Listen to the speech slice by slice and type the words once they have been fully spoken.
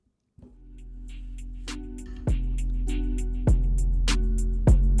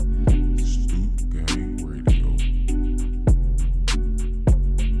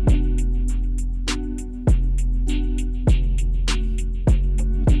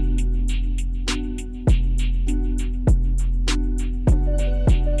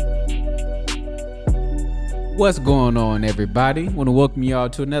What's going on, everybody? Want to welcome y'all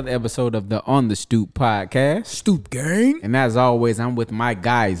to another episode of the On the Stoop podcast. Stoop gang. And as always, I'm with my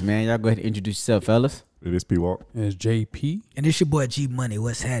guys, man. Y'all go ahead and introduce yourself, fellas. It is P-Walk. It's JP. And it's your boy G Money.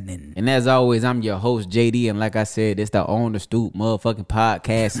 What's happening? And as always, I'm your host, JD. And like I said, it's the On the Stoop motherfucking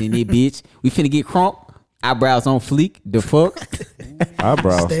podcast in it, bitch. We finna get crunk. Eyebrows on fleek. The fuck?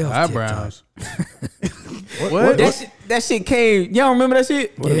 Eyebrows. Stay off Eyebrows. What? That shit came. Y'all remember that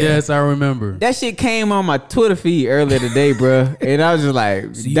shit? Yeah. Yes, I remember. That shit came on my Twitter feed earlier today, bro. And I was just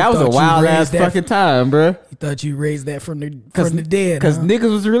like, So you that was a thought you wild raised ass that fucking time, bro. You thought you raised that from the dead, Because huh?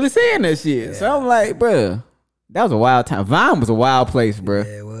 niggas was really saying that shit. So I'm like, bro, that was a wild time. Vine was a wild place, bro.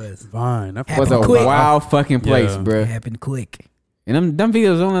 Yeah, it was. Fine. It was a quick. wild fucking place, Yeah. It bro. happened quick. And them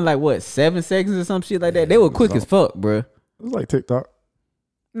videos only like, what, 7 seconds or some shit like that? They were quick as fuck, bro. It was like TikTok.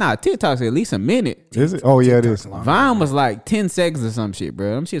 Nah, TikTok's at least a minute. Is it? Oh, yeah, it is. Vine was like 10 seconds or some shit,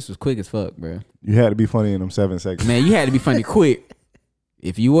 bro. Them shits was quick as fuck, bro. You had to be funny in them 7 seconds. Man, you had to be funny quick.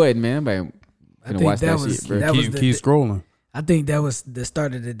 If you wasn't, man, I gonna think watch that was shit, bro. that was Keep scrolling. I think that was the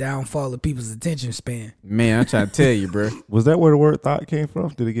start of the downfall of people's attention span. Man, I'm trying to tell you, bro. Was that where the word thought came from?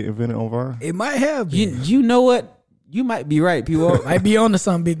 Did it get invented on Vine? It might have been. You know what? You might be right, people. Might be on to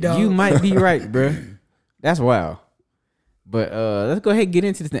something, big dog. You might be right, bro. That's wild. But let's go ahead and get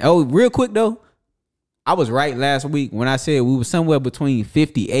into this thing. Oh, real quick though, I was right last week when I said we were somewhere between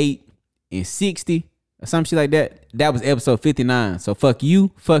 58 and 60 or some shit like that. That was episode 59. So fuck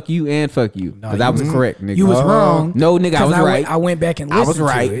you, and fuck you. No, Because I was correct, nigga. You was wrong. No, nigga, I 'Cause was right. I went back and I listened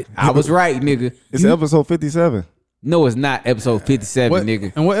was right. to it. I was right, nigga. It's episode 57. No, it's not episode 57, What?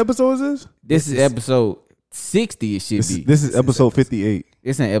 nigga. And what episode is this? This is episode 60. It should be. This is episode 58.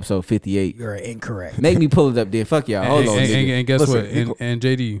 It's in episode 58. You're incorrect. Make me pull it up there. Fuck y'all. Hold on, nigga. And guess Listen, what? And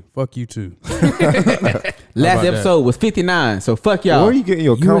JD, fuck you too. Last about episode was 59. So fuck y'all. Where are you getting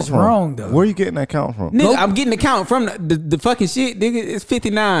your You count was from? wrong, though. Where are you getting that count from? Nigga, I'm getting the count from the fucking shit, nigga. It's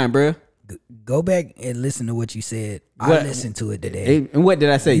 59, bro. Go back and listen to what you said. I What? listened to it today. And what did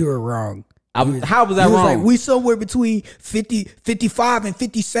I say? You were wrong. How was I You wrong? was like, we somewhere between 50, 55 and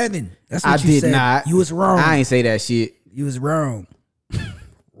 57. That's what I you did said. not. You was wrong. I ain't say that shit. You was wrong.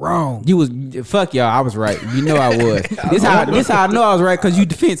 Wrong. You was fuck y'all. I was right. You know I was. This how I know I was right because you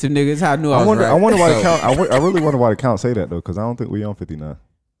defensive, nigga. This how I knew I was right. I wonder why the So, count. I really wonder why the count say that though, because I don't think we on 59.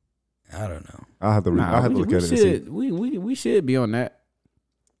 I don't know. I have to. nah, I have to we look at it and see. should, we should be on that.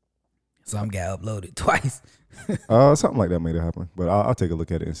 Some got uploaded twice. Something like that made it happen, but I'll take a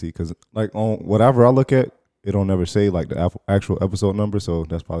look at it and see. Because like on whatever I look at, it don't never say like the actual episode number, so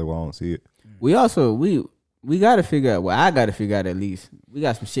that's probably why I don't see it. We also we got to figure out. Well, I got to figure out at least. We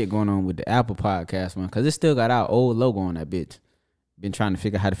got some shit going on with the Apple Podcast one because it still got our old logo on that bitch. Been trying to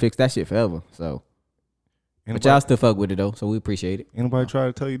figure out how to fix that shit forever. So, but y'all still fuck with it though, so we appreciate it. Anybody try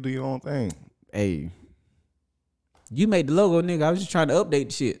to tell you do your own thing? Hey, you made the logo, nigga. I was just trying to update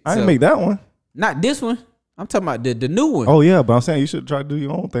the shit. I didn't make that one. Not this one. I'm talking about the new one. Oh yeah, but I'm saying you should try to do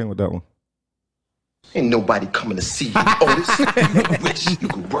your own thing with that one. Ain't nobody coming to see you, Otis. You wish you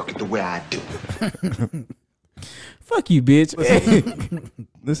could work it the way I do. Fuck you, bitch.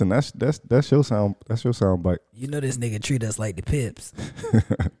 Listen, that's your sound. That's your sound bite. You know this nigga treat us like the pips.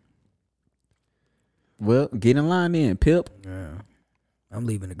 Well, get in line then, Pip. Yeah. I'm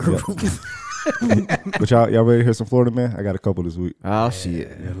leaving the group. But y'all ready to hear some Florida man? I got a couple this week. Oh shit.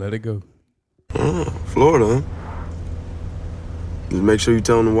 Yeah, let it go. Florida, huh? Just make sure you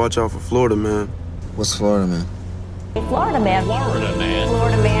tell them to watch out for Florida, man. What's Florida, man? Florida man. Florida man.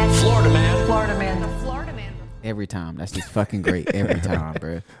 Florida man. Florida man. Florida man. The Florida man. Every time. That's just fucking great. Every time,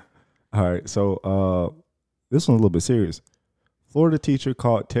 bro. All right, so this one's a little bit serious. Florida teacher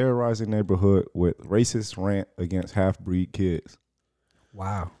caught terrorizing neighborhood with racist rant against half-breed kids.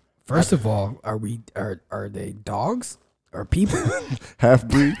 Wow. First of all, are they dogs or people?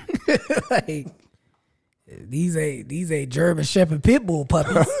 Half-breed? Like, these ain't German Shepherd pit bull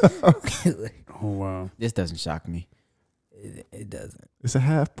puppies. Oh wow. This doesn't shock me. It doesn't. It's a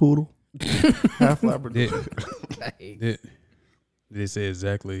half poodle, half Labrador. Did they say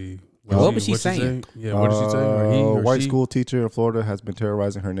exactly What was she saying? Yeah, what did she say? Or he or White she? school teacher in Florida has been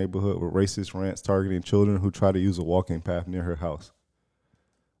terrorizing her neighborhood with racist rants targeting children who try to use a walking path near her house.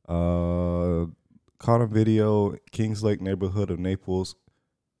 Caught on video, Kings Lake neighborhood of Naples.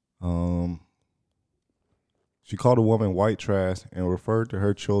 She called a woman white trash and referred to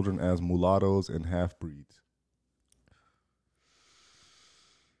her children as mulattoes and half-breeds.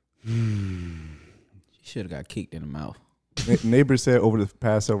 She should have got kicked in the mouth. Neighbors said over the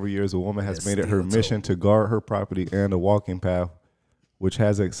past several years, a woman has made it her mission to guard her property and a walking path, which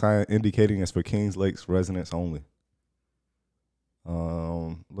has a sign indicating it's for Kings Lake's residents only.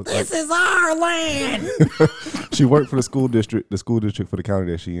 This is our land. She worked for the school district for the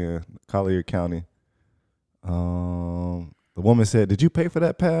county that she in, Collier County. The woman said, "Did you pay for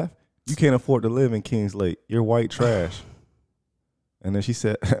that path? You can't afford to live in Kings Lake. You're white trash." And then she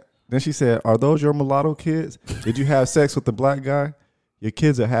said, "Are those your mulatto kids? Did you have sex with the black guy? Your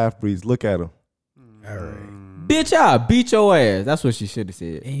kids are half breeds. Look at them." All right. Bitch, I'll beat your ass. That's what she should have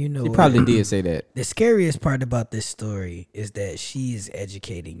said. And you know She what? probably did say that. The scariest part about this story is that she is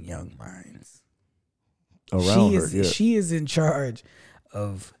educating young minds. Around her, yeah. She is in charge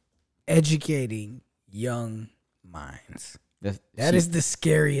of educating young minds. That is the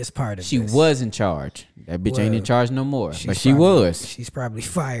scariest part of She this. was in charge. That bitch ain't in Well, charge no more. She's But she probably- was. She's probably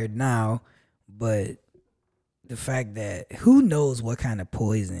fired now, but the fact that who knows what kind of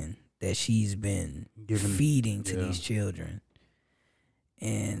poison that she's been feeding to these children.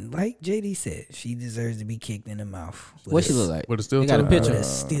 And like JD said, she deserves to be kicked in the mouth. What she look like? With a steel They got a toe? picture. With a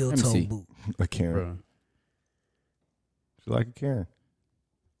steel let me toe see. boot. A Karen. Bro. She like a Karen.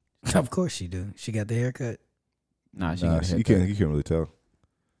 Of course she do. She got the haircut. Nah, she Nah, got a you haircut. can't really tell.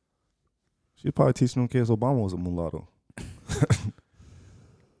 She probably teaching them kids Obama was a mulatto.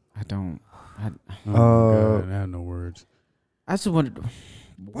 I don't. Oh my God, I have no words. I just wondered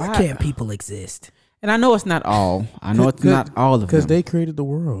Why can't people exist? And I know it's not all. I know it's not all of them. Because they created the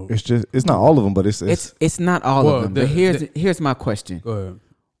world. It's not all of them, but it's It's not all Well, of them. the- But here's my question. Go ahead.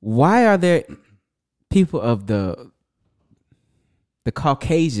 Why are there people of the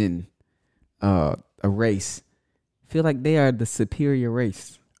Caucasian a race feel like they are the superior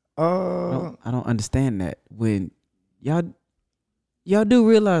race? I don't understand that. When y'all do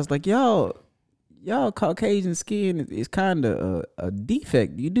realize like y'all Caucasian skin is kind of a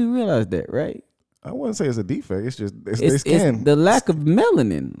defect. You do realize that, right? I wouldn't say it's a defect. It's just their It's skin. the lack of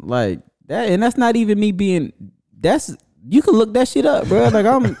melanin, like that, and that's not even me being. That's you can look that shit up, bro. Like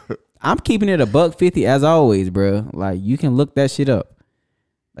I'm keeping it $1.50 as always, bro. Like you can look that shit up.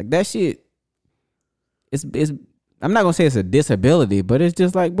 Like that shit. It's. I'm not gonna say it's a disability, but it's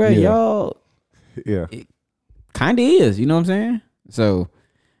just like, bro, y'all yeah. kind of is. You know what I'm saying? So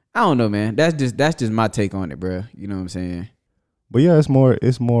I don't know, man. That's just my take on it, bro. You know what I'm saying? But yeah, it's more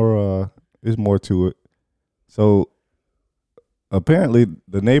to it. So apparently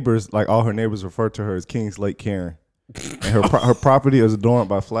the neighbors, like all her neighbors, refer to her as Kings Lake Karen. And her property is adorned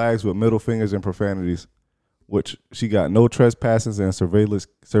by flags with middle fingers and profanities, which she got no trespassing and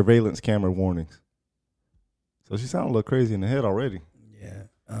surveillance camera warnings. So she sounded a little crazy in the head already. Yeah.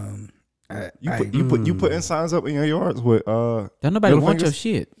 You putting signs up in your yards with Don't nobody middle want your fingers?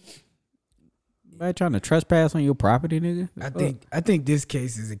 shit. Nobody trying to trespass on your property, nigga. I think this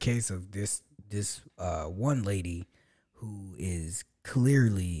case is a case of this one lady who is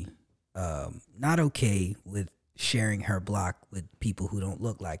clearly not okay with sharing her block with people who don't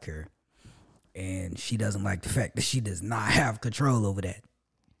look like her, and she doesn't like the fact that she does not have control over that.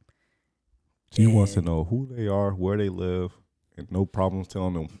 She wants to know who they are, where they live, and no problems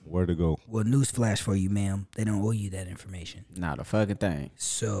telling them where to go. Well, newsflash for you, ma'am. They don't owe you that information. Not a fucking thing.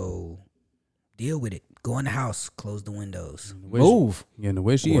 So deal with it. Go in the house. Close the windows. Move. Yeah, and the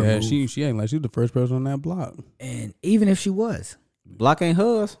way she Or had, move. she ain't like she was the first person on that block. And even if she was, Block ain't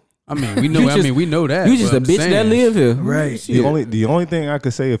hers. I mean, we know. You just- we know that. You just but a I'm bitch that saying, live here. Right. Shit. The only thing I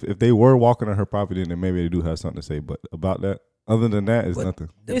could say if they were walking on her property, then maybe they do have something to say. But about that, other than that, it's But nothing.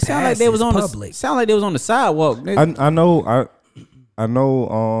 the It sound like past they was is on public. the sound like they was on the sidewalk, nigga. I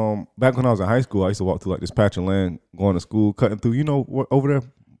know. Back when I was in high school, I used to walk through like this patch of land, going to school, cutting through. You know, over there,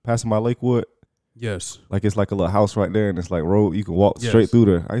 passing by Lakewood. Yes. Like it's like a little house right there, and it's like road. You can walk Yes. straight through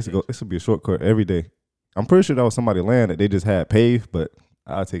there. I used to go. This would be a shortcut every day. I'm pretty sure that was somebody's land that they just had paved, but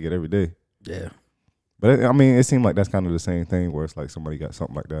I take it every day. Yeah. But I mean, it seemed like that's kind of the same thing, where it's like somebody got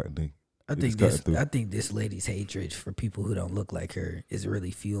something like that, and they. I They think just cut it through. I think this lady's hatred for people who don't look like her is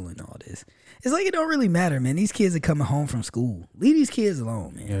really fueling all this. It's like it don't really matter, man. These kids are coming home from school. Leave these kids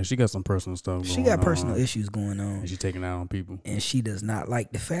alone, man. Yeah, she got some personal stuff. She going got on, personal issues going on, and she taking out on people. and she does not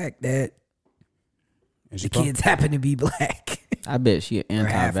like the fact that And she the kids happen to be black. I bet she an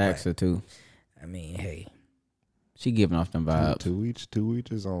half anti-vaxxer too. I mean, hey, She giving off them vibes. To each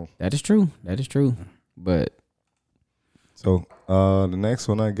his own. That is true. That is true. But So the next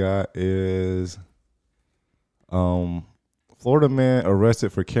one I got is Florida man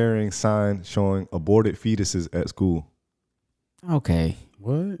arrested for carrying sign showing aborted fetuses at school. okay,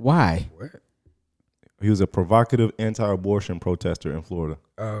 What? why? He was a provocative anti-abortion protester in Florida.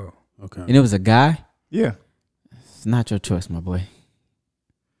 oh, Okay. And it was a guy. Yeah. It's not your choice, my boy.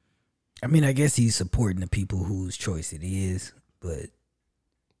 I mean, I guess he's supporting the people whose choice it is, but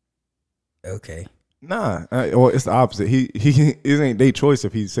okay. Nah, well, it's the opposite. He it ain't their choice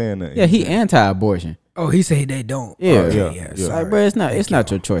if he's saying that. Yeah, he anti-abortion. Oh, he say they don't. Yeah. Okay, Yeah, yeah. yeah. Sorry. Like, bro, it's not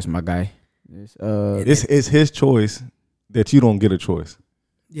your choice, my guy. It's his choice that you don't get a choice.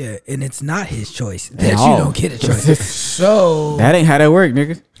 Yeah, and it's not his choice that all. you don't get a choice. So That ain't how that work,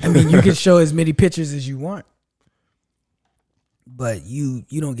 nigga. I mean, you can show as many pictures as you want, but you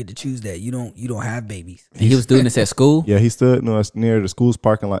don't get to choose that. You don't have babies. He was doing this at school. Yeah, he stood near the school's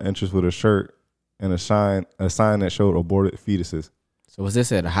parking lot entrance with a shirt and a sign that showed aborted fetuses. So was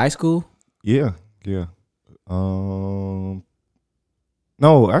this at a high school? Yeah.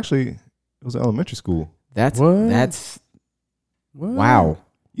 No, actually, it was elementary school. That's What? wow.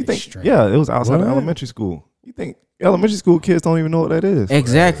 You think? Straight. Yeah, it was outside of What? elementary school. You think elementary school kids don't even know what that is?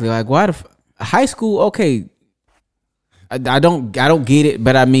 Exactly. Like, why high school? Okay, I don't get it,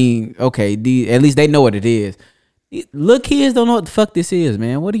 but I mean, okay, at least they know what it is. Little kids don't know what the fuck this is,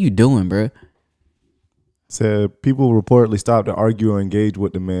 man. What are you doing, bro? Said people reportedly stopped to argue or engage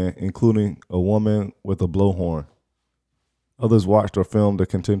with the man, including a woman with a blowhorn. Others watched or filmed the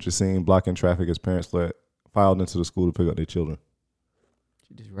contentious scene, blocking traffic as parents filed into the school to pick up their children.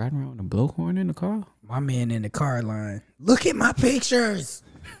 You just riding around with a blowhorn in the car? My man in the car line. Look at my pictures.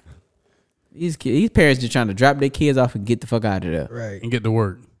 These parents just trying to drop their kids off and get the fuck out of there, Right. And get to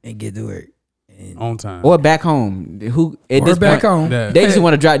work And get to work. And on time. or back home. Who at or this back point, home. That- they just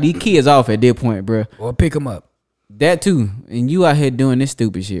want to drop these kids off at this point, bro. Or pick them up. That too, and you out here doing this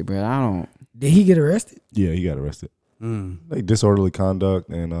stupid shit, bro. I don't. Did he get arrested? Yeah, he got arrested. Like disorderly conduct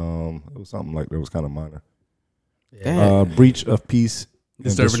and it was something like that was kind of minor. Damn. Breach of peace. and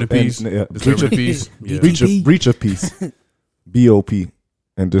Disturbing the and- peace. yeah, Disturbing the peace. Yeah. breach of peace. BOP.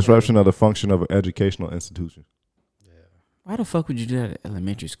 And disruption of the function of an educational institution. Why the fuck would you do that at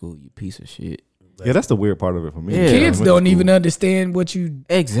elementary school, you piece of shit? Yeah, that's the weird part of it for me. Yeah. Kids Elementary don't school. even understand what you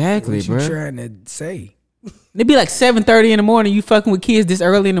Exactly, bro. trying to say. It be like 7:30 in the morning. You fucking with kids this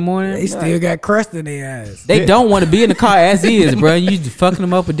early in the morning. They still got crust in their eyes. They don't want to be in the car as is, bro. You just fucking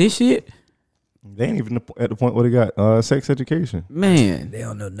them up with this shit, They ain't even at the point where they got sex education. man. They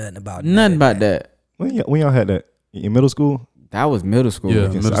don't know nothing about Nothing about that. When y'all had that in middle school? That was middle school. Yeah, I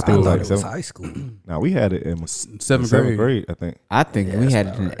middle think I it school. was thought like it was seven. high school. Now we had it in Seventh seventh grade. grade, I think. I think we had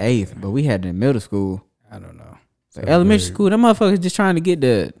it in the 8th, but we had it in middle school. I don't know. Like elementary school, them motherfuckers just trying to get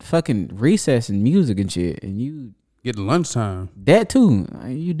the fucking recess and music and shit, and you Get to lunchtime. that too.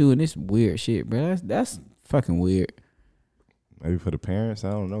 Like, you doing this weird shit, bro. That's fucking weird. Maybe for the parents,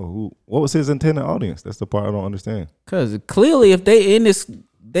 I don't know. What was his intended audience? That's the part I don't understand. Cause clearly, if they in this,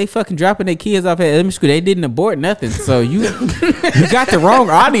 they fucking dropping their kids off at elementary school. They didn't abort nothing. So you got the wrong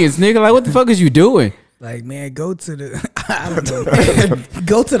audience, nigga. Like, what the fuck is you doing? Like, man, go to the I don't know.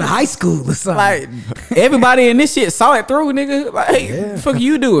 Go to the high school or something. Like, everybody in this shit saw it through, nigga. Like, what the fuck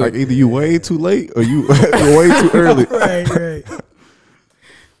you doing? Like either you way too late or you you're way too early. right.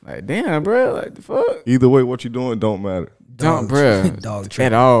 Like, damn, bro. Like, the fuck? Either way, what you doing don't matter. Don't, bro. Dog At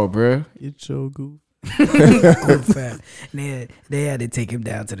trap. all, bro. Get your goof. Goof fat. They had to take him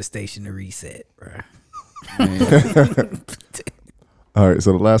down to the station to reset, bro. All right,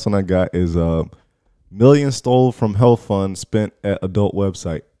 so the last one I got is millions stole from health fund spent at adult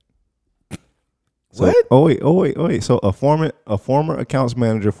website. So, What? Oh wait. So a former accounts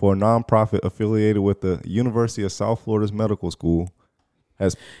manager for a nonprofit affiliated with the University of South Florida's medical school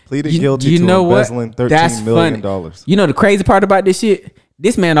has pleaded guilty to embezzling $13 million. You know the crazy part about this shit?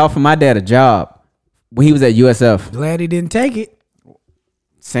 This man offered my dad a job when he was at USF. Glad he didn't take it.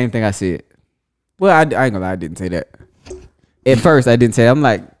 Same thing I said. Well, I ain't gonna lie, I didn't say that. At first, I didn't say that. I'm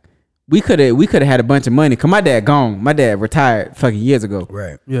like, we could have had a bunch of money. Cause my dad gone. My dad retired fucking years ago.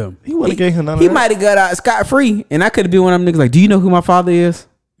 Right. Yeah. He wouldn't have gave him none of He that. might have got out scot free, and I could have been one of them niggas. Like, do you know who my father is?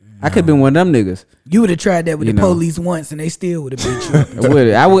 I could have been one of them niggas. You would have tried that with You the know. police once, and they still would have beat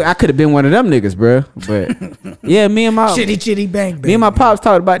you. I could have been one of them niggas, bro. But yeah, me and my Chitty bang bang. me and my pops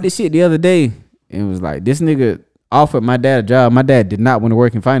talked about this shit the other day, and it was like, this nigga offered my dad a job. My dad did not want to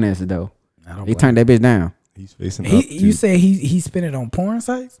work in finances though. He turned that bitch down. He's facing up to, You say he spent it on porn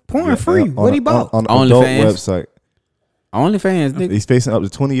sites? Porn free. What he bought? on an adult OnlyFans? website. OnlyFans, nigga. He's facing up to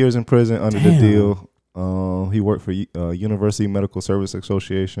 20 years in prison under the deal. He worked for University Medical Service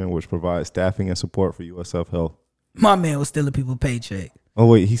Association, which provides staffing and support for USF Health. My man was stealing people's paycheck. Oh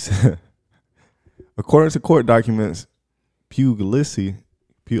wait, he said, according to court documents, Puglisi,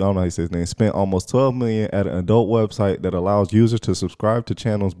 I don't know how you say his name, spent almost $12 million at an adult website that allows users to subscribe to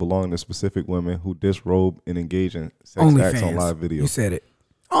channels belonging to specific women who disrobe and engage in sex acts on live OnlyFans. videos. You said it.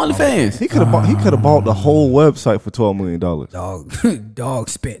 OnlyFans. He could have bought the whole website for $12 million. Dog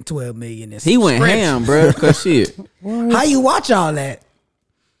spent $12 million. He went ham, bro. Cause shit. How you watch all that?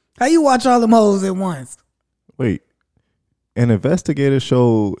 How you watch all them hoes at once? Wait. An investigator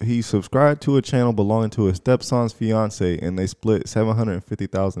showed he subscribed to a channel belonging to his stepson's fiance, and they split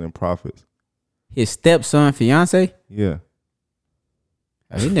 $750,000 in profits. His stepson fiance. Yeah.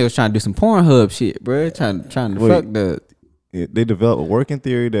 These niggas trying to do some Pornhub shit, bro. Trying to Wait. fuck the. They developed a working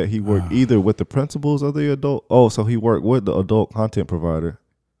theory that he worked either with the principals of the adult. Oh, so he worked with the adult content provider,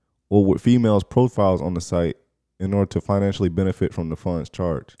 or with females' profiles on the site in order to financially benefit from the funds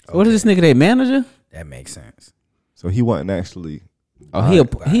charged. What is this nigga? Their manager? That makes sense. So he wasn't actually. Oh, he a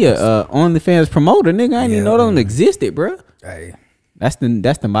OnlyFans promoter, nigga. I didn't even know those existed, bro. Hey, That's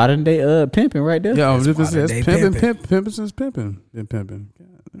the modern day pimping right there. Yeah, I was That's just modern that's day pimping since pimping. Been pimping.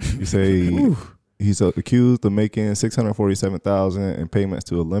 You say he's accused of making $647,000 in payments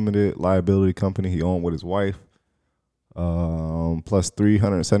to a limited liability company he owned with his wife, plus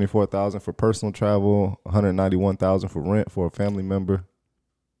 $374,000 for personal travel, $191,000 for rent for a family member.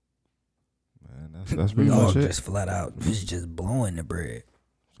 Man, that's pretty much it. just flat out, he's just blowing the bread.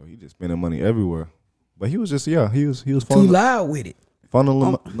 So he just spending money everywhere. But he was just he was Too funneling loud with it.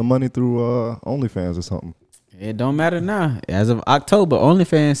 the money through OnlyFans or something. It don't matter now. As of October,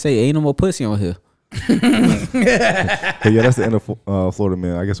 OnlyFans say ain't no more pussy on here. But yeah, that's the end of Florida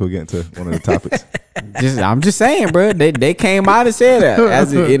Man. I guess we'll get into one of the topics. I'm just saying, bro. They came out and said that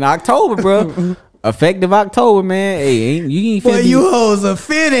as in October, bro. Effective October, man. Hey, you ain't Boy, finna you hoes are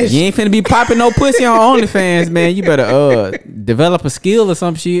finished. you ain't finna be popping no pussy on OnlyFans, man. You better develop a skill or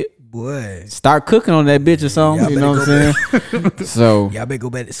some shit. Boy, Start cooking on that bitch or something. Y'all You know what I'm saying? So y'all better go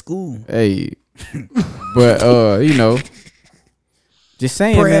back to school. hey, but just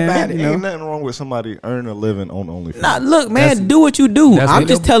saying, Pray man. about it. You know. Ain't nothing wrong with somebody earning a living on OnlyFans. Nah, look, man, do what you do. that's I'm what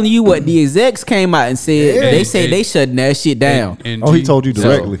just they- telling you what the execs came out and said. Yeah. They say they shutting that shit down. And Oh, he told you So,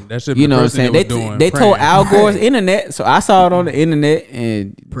 directly. That should be You know the what I'm person saying? was They doing told praying. Al Gore's internet, so I saw it on the internet,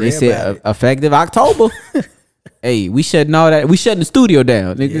 and Pray they said about it. effective October. Hey, we shutting all that. We shutting the studio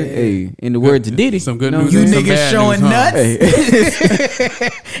down, nigga. Hey, in the words of Diddy. Some good know news what You I'm and some niggas bad showing news, huh?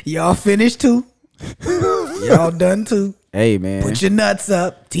 nuts. Y'all finished too? Y'all done too? Hey, man. Put your nuts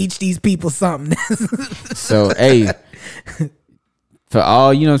up. Teach these people something. So, hey, for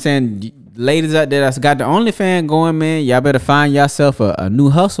all, you know what I'm saying, ladies out there that's got the OnlyFans going, man, y'all better find yourself a new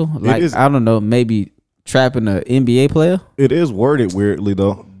hustle. Like, is- I don't know, maybe trapping an NBA player, It is worded weirdly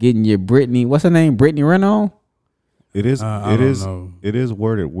though. getting your Brittany, what's her name? Brittany Renner. It is. I It don't is. know. It is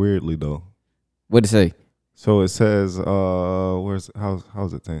worded weirdly though. What'd it say? So it says,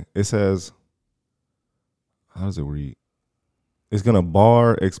 how's it thing? It says, how does it read? It's gonna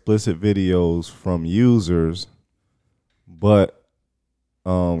bar explicit videos from users, but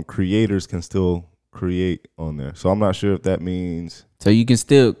creators can still create on there. So I'm not sure if that means So you can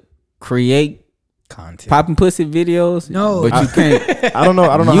still create Content. popping pussy videos? No. But you can't I don't know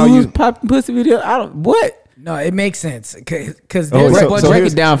how use you. popping pussy videos? I don't, what? No, it makes sense because Oh, there's break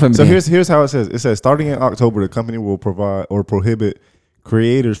here's- it down for me So then. here's how it says. It says starting in October, the company will provide or prohibit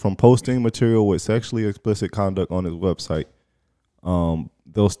creators from posting material with sexually explicit conduct on its website.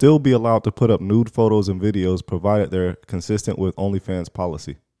 They'll still be allowed to put up nude photos and videos provided they're consistent with OnlyFans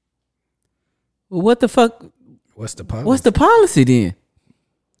policy. Well, what the fuck? what's the policy? What's the policy then?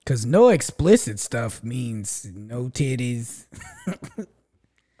 Because no explicit stuff means no titties,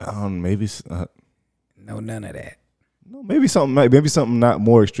 Maybe no none of that. no, maybe something not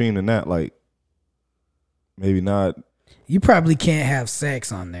more extreme than that. Like maybe not. You probably can't have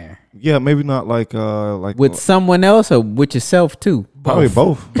sex on there. Yeah, maybe not like With someone else or with yourself too? probably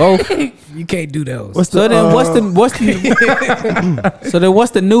both. Both. You can't do those. What's So then what's the so then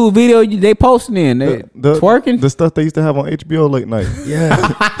what's the new video they posting in? They twerking? the stuff they used to have on HBO late night. yeah,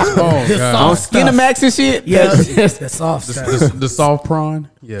 Oh, the God. on soft stuff. Skinamax and shit? Yeah, That's- the soft stuff. The soft prawn.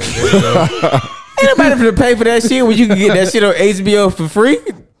 Yeah. There you go. Ain't nobody finna pay for that shit when you can get that shit on HBO for free.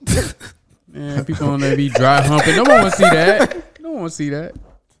 Man, people on there be dry humping. No one want to see that. No one want to see that.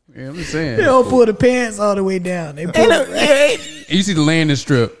 Yeah, I'm just saying. They don't pull the pants all the way down. They pull You see the landing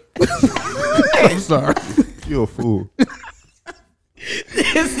strip. I'm sorry. You a fool. this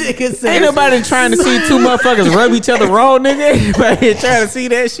nigga said, Ain't nobody trying to see two motherfuckers rub each other wrong, nigga. Anybody here trying to see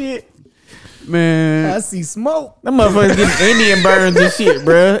that shit? Man. I see smoke. Them motherfuckers getting Indian burns and shit,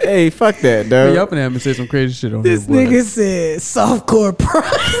 bro. Hey, fuck that, Y'all dog. finna have me say some crazy shit on This here, boy. nigga said softcore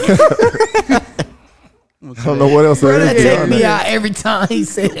prime. I don't know what else. there That is take beyond me that. out every time he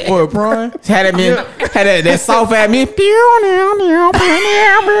said that. Boy, prawn. Had that soft at me. With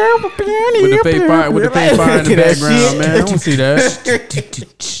the fake fire, with the fake fire in the That background, shit. man. I don't see that.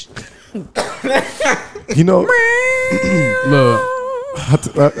 You know, Look,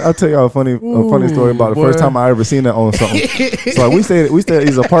 I'll tell y'all a funny story about the first time I ever seen that on something. So like, we stayed at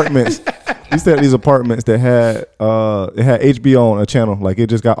these apartments. We stayed at these apartments that had it had HBO on a channel. Like it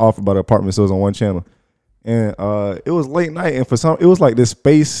just got offered by the apartment, so it was on one channel. And it was late night, and it was like this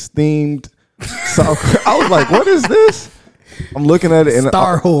space themed. I was like, "What is this?" I'm looking at it, and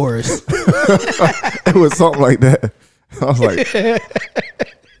Star Wars. it was something like that. I was like,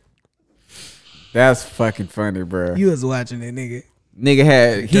 That's fucking funny, bro. You was watching it, nigga. Nigga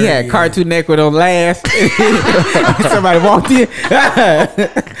had Cartoon Network on last. Somebody walked in.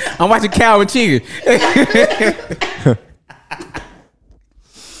 I'm watching Cow and Chicken.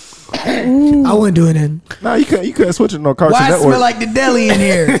 I wasn't doing it. "Nah, you couldn't switch it to no Cartoon Why it Network." smell like the deli in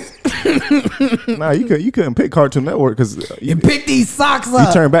here? Nah, you couldn't pick Cartoon Network because you And pick these socks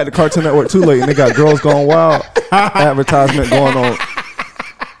up. turned back to Cartoon Network too late, and they got Girls Gone Wild advertisement going on.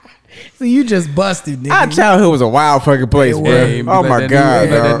 So you just busted, nigga. Our childhood was a wild fucking place, It bro. was. Oh my god,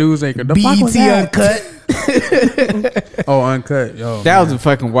 that dog. news anchor. The fuck was BET that? Uncut. Oh, uncut. Yo, That was a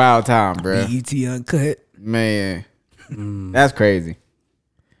fucking wild time, bro. BET Uncut. Man, that's crazy.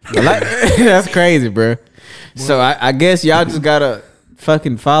 That's crazy, bro. So I guess y'all just gotta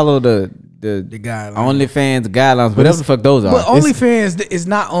fucking follow the guidelines. OnlyFans guidelines, whatever the fuck those are. But OnlyFans is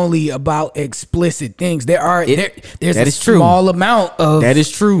not only about explicit things. There's that a is true. small amount of That is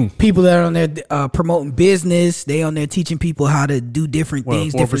true. people that are on there promoting business. They on there teaching people how to do different What,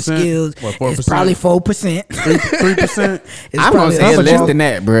 things, 4%? different skills. What, 4%? It's probably 4%. 3%. I'm gonna say it's less than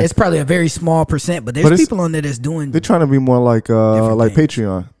that, bro. It's probably a very small percent, but there's But it's- people on there that's doing. They're trying to be more like things.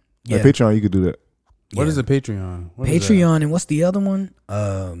 Patreon. Like Yeah. Patreon, you could do that. What is a Patreon? What is that? Patreon, and what's the other one?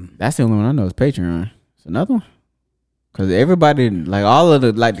 That's the only one I know is Patreon. It's another one. Cause everybody, like all of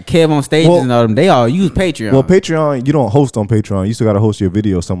the Kev on stages Well- and all them, they all use Patreon. Well, Patreon, you don't host on Patreon. You still got to host your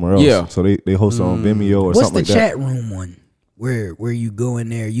video somewhere else. Yeah. So they host it on Vimeo or What's something the like that. chat room one? Where you go in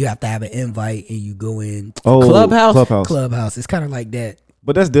there, you have to have an invite, and you go in Oh, Clubhouse? Clubhouse. It's kind of like that.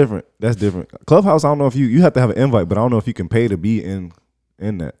 But that's different. Clubhouse, I don't know if you have to have an invite, but I don't know if you can pay to be in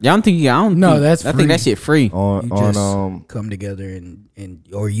that. Y'all don't think? I don't. No, think, that's I free. think that shit free. You On just come together and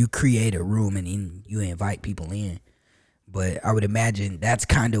or you create a room and then you invite people in. But I would imagine that's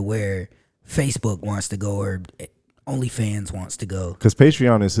kind of where Facebook wants to go or OnlyFans wants to go. because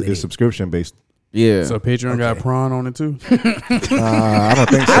Patreon is subscription based. Yeah. So Patreon got prawn on it too. I don't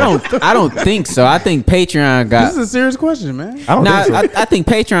think so. I don't think so. I think Patreon got. This is a serious question, man. I don't Nah, think so. I think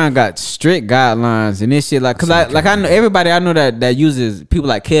Patreon got strict guidelines and this shit. Like, cause I know everybody I know that uses people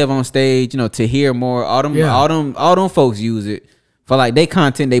like Kev on stage. You know, to hear more. All them folks use it for like they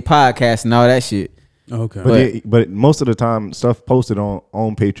content, they podcast and all that shit. Okay. But most of the time, stuff posted on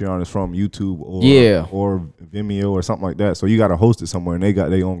Patreon is from YouTube or Vimeo or something like that. So you got to host it somewhere, and they got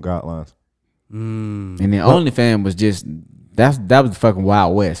their own guidelines. And then OnlyFans was just that was the fucking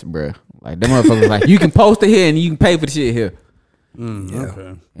Wild West, bro. Like them motherfuckers was like, you can post it here and you can pay for the shit here.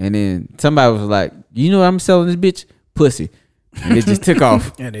 Okay. And then somebody was like, you know what I'm selling this bitch? Pussy. And it just took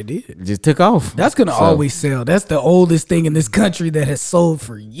off. And they did. It just took off. That's gonna So, always sell. That's the oldest thing in this country that has sold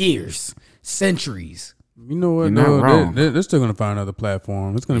for years, centuries. You know what? You're not No, wrong. they're still gonna find another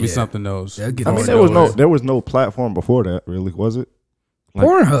platform. It's gonna be something else. They'll get I mean, on there was no platform before that, really, was it? Like,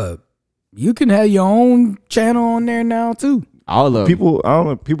 Pornhub. You can have your own channel on there now too. all of them. people, I don't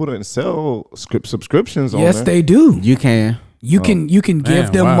know, people didn't sell subscriptions on Yes, there. they do. You can. You can give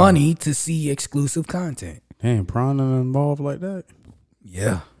Man, them wow. money to see exclusive content. Damn, prawn involved like that.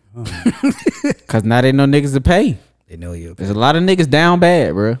 Yeah, Cause now they know niggas to pay. they know you. There's a lot of niggas down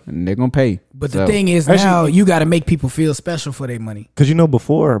bad, bro. And they're gonna pay. But So, the thing is, now you got to make people feel special for their money. Because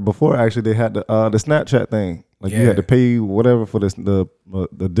before actually they had the Snapchat thing. Like you Yeah. had to pay whatever for this a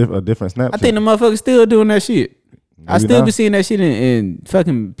different Snapchat. I think the motherfuckers still doing that shit. I Maybe still not. be seeing that shit in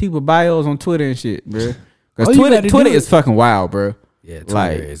fucking people bios on Twitter and shit, bro. Cause All you gotta Twitter do is fucking wild, bro. Yeah, Twitter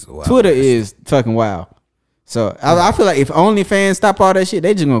Like is wild. Twitter is fucking wild. So I feel like if OnlyFans stop all that shit,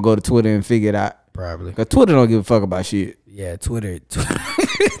 they just gonna go to Twitter and figure it out. Probably. Cause Twitter don't give a fuck about shit. Yeah, Twitter.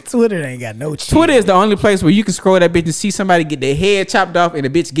 Twitter ain't got no. Twitter is the only place where you can scroll that bitch and see somebody get their head chopped off and a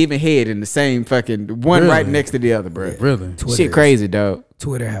bitch giving head in the same fucking one right Really? next to the other, bro. Really? Shit crazy, dog,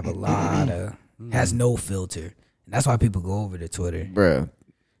 Twitter have a lot of has no filter, and that's why people go over to Twitter. bro.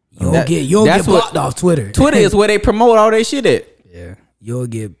 You'll That- get that's what- blocked off Twitter. Twitter is where they promote all their shit at. Yeah, you'll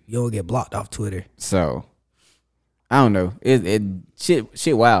get blocked off Twitter. So I don't know. It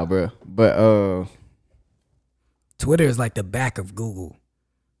shit wild, bro. But Twitter is like the back of Google.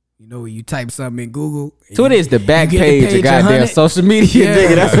 You know, when you type something in Google, Twitter is the back you get page of goddamn 100. social media, Yeah.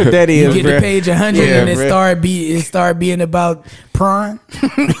 nigga. That's what that is, you get bro. the page 100 Yeah, and it bruh. start being about prawn.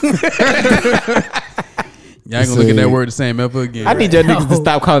 Y'all ain't gonna look at that word the same ever again. I need your niggas to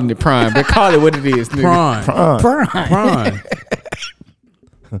stop calling it prime, but call it what it is, nigga. Prime.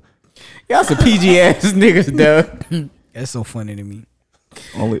 Y'all some PG ass niggas, though. That's so funny to me.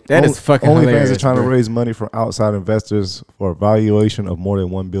 That is fucking hilarious. OnlyFans are trying bro. to raise money from outside investors for a valuation of more than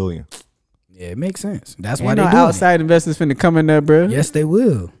 $1 billion. Yeah, it makes sense. That's why Ain't they no do outside investors finna come in there, bro. it. Yes, they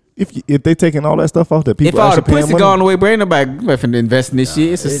will. If they taking all that stuff off that people If all the actually paying pussy money, gone away, bro, ain't nobody finna invest in this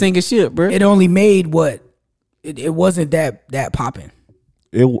shit. It's a sinking ship, bro. It only made what? It wasn't that popping.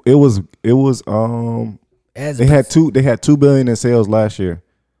 it was As they had 2 billion in sales last year,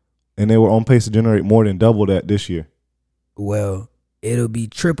 and they were on pace to generate more than double that this year. Well, it'll be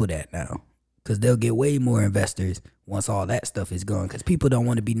triple that now because they'll get way more investors once all that stuff is gone. Because people don't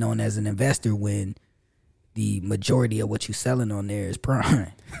want to be known as an investor when the majority of what you're selling on there is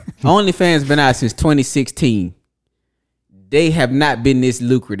prime. OnlyFans been out since 2016. They have not been this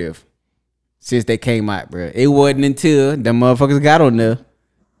lucrative since they came out, bro. It wasn't until the motherfuckers got on there.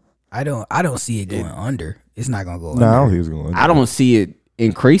 I don't see it going under. It's not gonna go No, I don't under. think it's going. I don't see it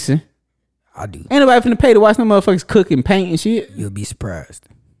increasing. I do. Ain't nobody finna pay to watch no motherfuckers cook and paint and shit. You'll be surprised.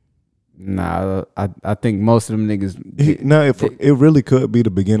 Nah, I think most of them niggas. No, it really could be the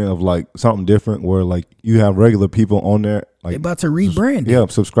beginning of like something different where like you have regular people on there They like about to rebrand it. yeah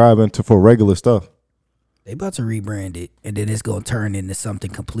subscribing to for regular stuff. They about to rebrand it, and then it's gonna turn into something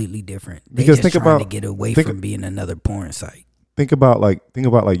completely different. They Because just think trying about- to get away think- from being another porn site. Think about like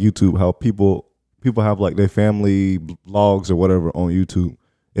YouTube, how people have like their family vlogs or whatever on YouTube.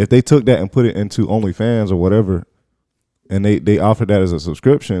 If they took that and put it into OnlyFans or whatever, and they offer that as a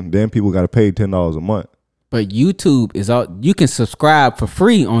subscription, then people got to pay $10 a month. But YouTube is all you can subscribe for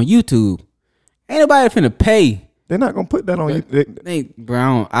free on YouTube. Ain't nobody finna pay. They're not gonna put that on you.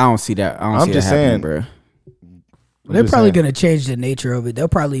 Bro, I don't see that. I don't I'm see just that happening, saying, bro. They're probably gonna change the nature of it. They'll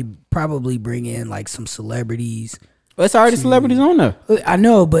probably bring in like some celebrities. But it's already celebrities on there. I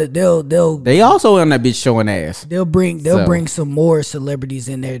know, but they'll They also on that bitch showing ass. They'll bring So- some more celebrities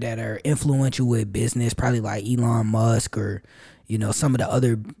in there that are influential with business, probably like Elon Musk or some of the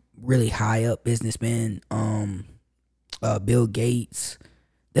other really high up businessmen, Bill Gates.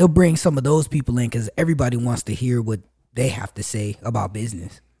 They'll bring some of those people in because everybody wants to hear what they have to say about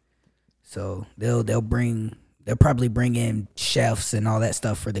business. So they'll probably bring in chefs and all that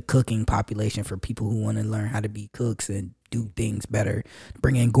stuff for the cooking population for people who want to learn how to be cooks and do things better.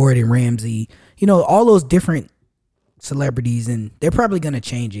 Bring in Gordon Ramsay, all those different celebrities, and they're probably gonna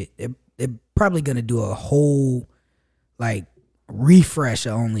change it. They're probably gonna do a whole like refresh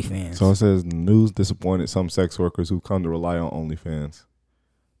of OnlyFans. So it says news disappointed some sex workers who come to rely on OnlyFans.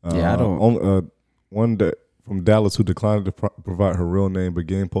 Yeah, I don't. One that from Dallas who declined to provide her real name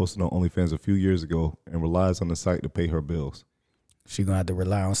began posting on OnlyFans a few years ago and relies on the site to pay her bills. She gonna have to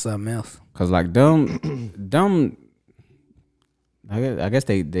rely on something else. Cause like dumb. I guess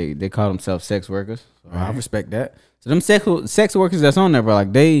they call themselves sex workers. So I respect that. So them sex workers that's on there, bro,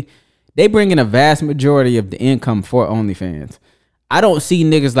 like they bring in a vast majority of the income for OnlyFans. I don't see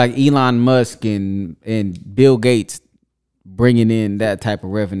niggas like Elon Musk and Bill Gates bringing in that type of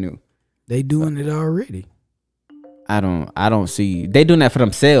revenue. They doing it already. I don't see they doing that for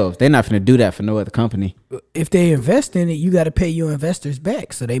themselves. They're not finna do that for no other company. If they invest in it, you got to pay your investors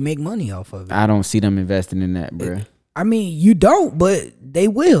back so they make money off of it. I don't see them investing in that, bro. I mean, you don't, but they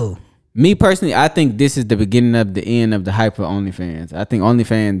will. Me personally, I think this is the beginning of the end of the hype of OnlyFans. I think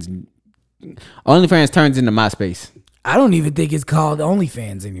OnlyFans turns into MySpace. I don't even think it's called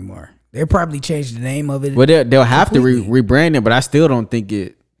OnlyFans anymore. They'll probably change the name of it. Well, they'll have to completely. rebrand it, but I still don't think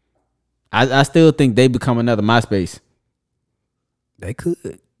it. I still think they become another MySpace. They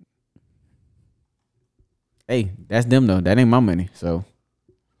could. Hey, that's them though. That ain't my money, so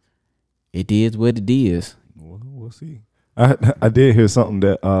it is what it is. Well, we'll see. I did hear something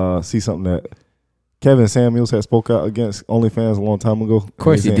that Kevin Samuels had spoke out against OnlyFans a long time ago. Of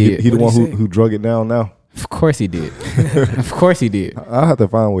course he did. He the What'd one he say? who drug it down now. Of course he did. Of course he did. I have to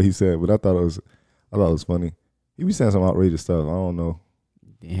find what he said, but I thought it was funny. He be saying some outrageous stuff. I don't know.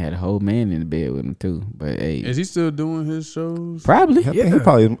 He had a whole man in the bed with him too. But hey, Is he still doing his shows? probably. I think he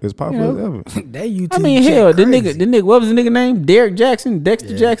probably is popular as ever. That YouTube. I mean, check hell, the crazy. nigga, what was the nigga name? Derek Jackson,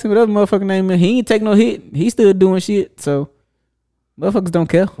 Dexter Jackson, whatever motherfucker name is. He ain't take no hit. He still doing shit. So motherfuckers don't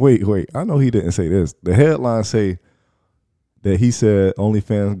care. Wait. I know he didn't say this. The headline say that he said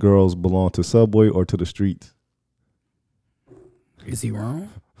OnlyFans girls belong to Subway or to the streets. Is he wrong?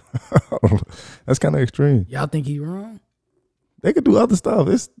 That's kind of extreme. Y'all think he wrong? They could do other stuff.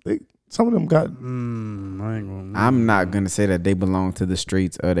 Some of them got. I ain't gonna. I'm not gonna say that they belong to the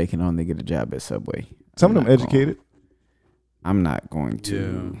streets or they can only get a job at Subway. Some of I'm them not educated. I'm not going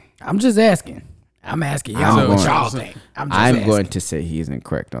to. I'm just asking. I'm asking I'm y'all what going- y'all think. I'm just I'm asking. going to say he isn't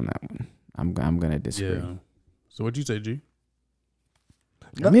correct on that one. I'm going to disagree. Yeah. So what'd you say, G?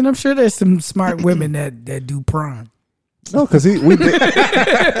 I mean, I'm sure there's some smart women that do prawn. No, because the very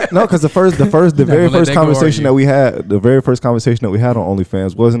let first that go conversation argue. the very first conversation that we had on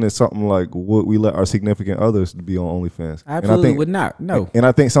OnlyFans, wasn't it something like would we let our significant others be on OnlyFans? Absolutely would not. No. And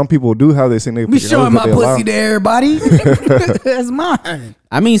I think some people do have their significant Me others. showing my that they allow. pussy to everybody. That's mine.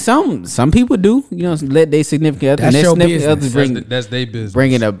 I mean, some people do. You know, let their significant other, That's and their your significant business. others That's their business.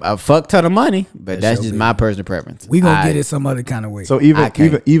 bringing a fuck ton of money, but that's your just my personal preference. We gonna I- get it some other kind of way. So I even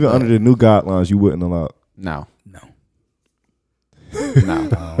can't, even but- under the new guidelines, you wouldn't allow it. No, no. no,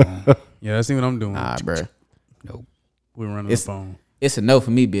 Yeah, that's what I'm doing. nah, bro. Nope. We're running the It's- phone. It's a no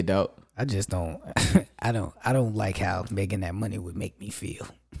for me, big dog. I just don't. I don't like how making that money would make me feel.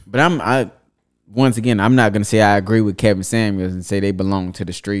 But once again, I'm not gonna say I agree with Kevin Samuels and say they belong to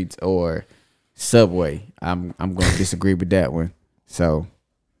the streets or Subway. I'm gonna disagree with that one. So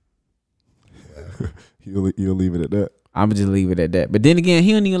You'll leave it at that. I'm gonna just leave it at that. But then again,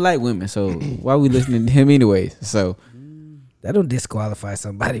 he don't even like women, so why we listening to him anyways? So That don't disqualify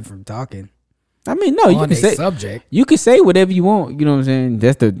somebody from talking I mean, no, you on can a say subject. you can say whatever you want. You know what I'm saying?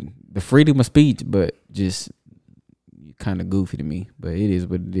 That's the freedom of speech, but just kind of goofy to me. But it is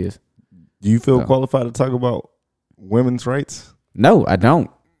what it is. Do you feel So. qualified to talk about women's rights No, I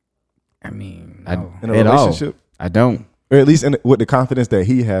don't. I mean, I, no. in a at all. relationship, I don't. or at least with the confidence that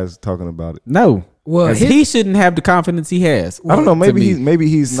he has talking about it? No. Well, 'Cause his- he shouldn't have the confidence he has. I don't know. to me. Maybe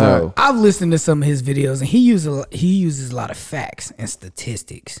he's So- not. I've listened to some of his videos, and he uses a lot of facts and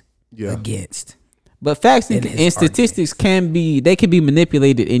statistics Yeah. against. But facts In and his statistics can be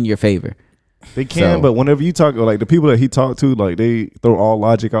manipulated in your favor. They can, So- but whenever you talk, like the people that he talked to, like they throw all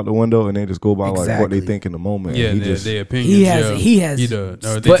logic out the window and they just go by like what they Exactly. think in the moment. Yeah, And their opinions. He has yeah. he has does.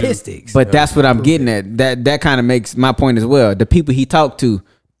 Or they do. statistics. But that's what I'm getting at. That kind of makes my point as well. The people he talked to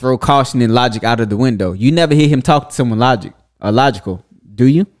throw caution and logic out of the window. You never hear him talk to someone logical, do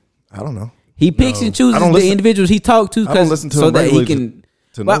you? I don't know. He picks and chooses I don't the listen- individuals he talked to I don't listen to so him that he regularly can.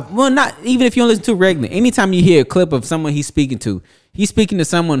 to Well, know. well, not even if you don't listen to it regularly. Anytime you hear a clip of someone he's speaking to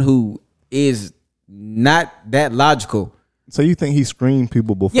someone who is not that logical. So you think he screened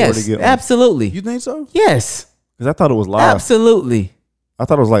people before Yes, they get on? absolutely. You think so? Yes, Because I thought it was live. absolutely. I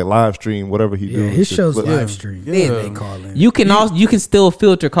thought it was like live stream, whatever he do. yeah, his show's But- live stream. Yeah. They call in. You can still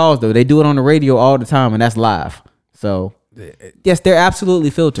filter calls though. They do it on the radio all the time, and that's live. So yes, they're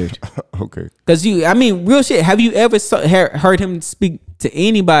absolutely filtered. Okay. Cause real shit. Have you ever heard him speak to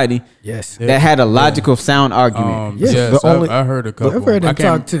anybody yes. that had a logical, sound argument? Yeah. Yes, The only- I heard a couple. I've heard I him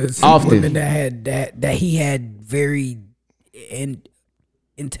can't- talk to some Often. women that had that he had very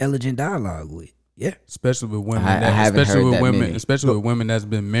intelligent dialogue with. Yeah. especially with women. I haven't especially heard with that women. many. Especially with women that's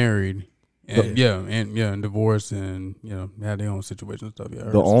been married. And and divorced and had their own situation and stuff. Yeah, I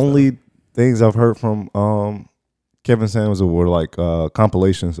heard The some only things I've heard from Kevin Samuels were like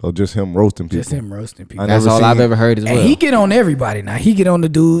compilations of just him roasting people. Just him roasting people. I That's never all seen- I've ever heard as And well. he get on everybody now. He get on the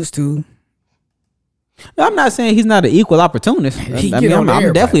dudes too. I'm not saying he's not an equal opportunist. He I get mean, on I'm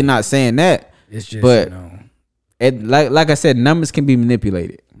everybody. definitely not saying that. It's just But- Like I said, numbers can be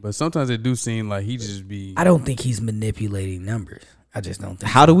manipulated. But sometimes it do seem like he just be. I don't think he's manipulating numbers. I just don't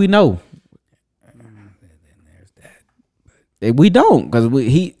think. How do we know? We don't, because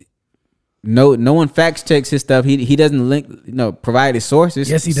no one fact checks his stuff. He doesn't provide his sources.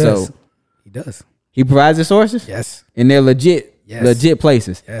 Yes, he does. So He does. he provides his sources, Yes. and they're legit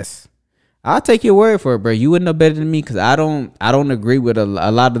places. Yes. I'll take your word for it, bro. You wouldn't know better than me because I don't agree with a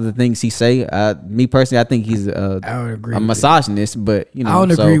lot of the things he say. Me personally, I think he's I don't agree a with misogynist, but I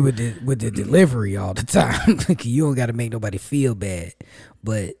don't agree with the delivery all the time. Like, you don't got to make nobody feel bad,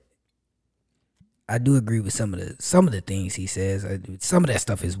 but I do agree with some of the things he says. Some of that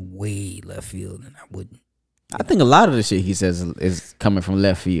stuff is way left field, and I wouldn't. I think a lot of the shit he says is coming from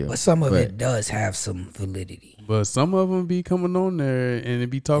left field. But some of it does have some validity. But some of them be coming on there and they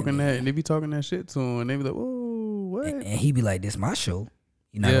be talking that shit to him, and they be like, "Whoa, what?" And he be like, "This my show.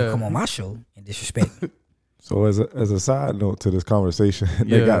 You're not Yeah. gonna come on my show and disrespect." So as a side note to this conversation,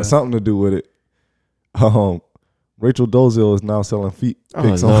 they Yeah. got something to do with it. Rachel Dolezal is now selling feet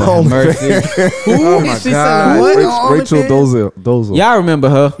pics on Lord have OnlyFans. Oh my She selling what on Rachel OnlyFans? Dolezal. Y'all remember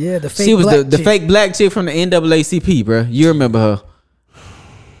her? Yeah, the fake She was black the chick. fake black chick from the NAACP, bro. You remember her?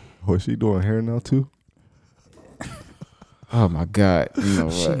 Was she doing hair now too? Oh my God! You know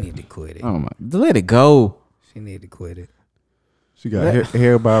She what? need to quit it. Oh my! Let it go. She need to quit it. She got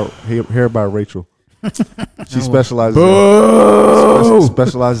hair by Rachel. She specializes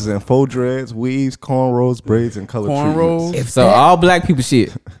specializes in faux dreads, weaves, cornrows, braids, and color Cornrows? treatments. If So that, all black people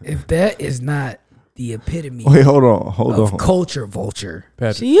shit. if that is not the epitome Wait, hold on. of culture vulture.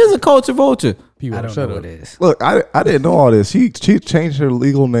 Patrick, She is a culture vulture. P-Wall, I don't shut know up. what it is. Look, I didn't know all this. She changed her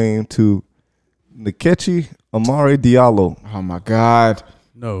legal name to Nkechi Amare Diallo. Oh my God.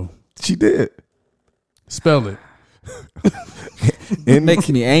 No, She did. spell it. It makes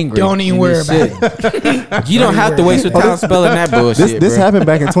me angry. Don't even in worry this about shit. You don't have to waste your time spelling that bullshit. This bro. happened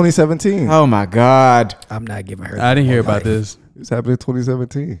back in 2017. Oh my God. I'm not giving her. I didn't hear about this. This happened in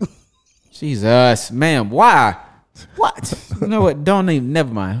 2017. Jesus, man. Why? What? You know what? Don't even.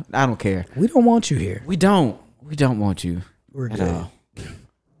 Never mind. I don't care. We don't want you here. We don't. We don't want you We're at good. all.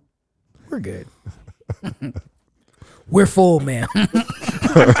 We're good. We're full, ma'am.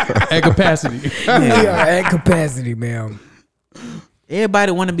 At capacity. We are at capacity, ma'am.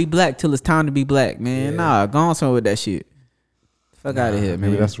 Everybody want to be black till it's time to be black, man. Nah, go on somewhere with that shit. Fuck out of here,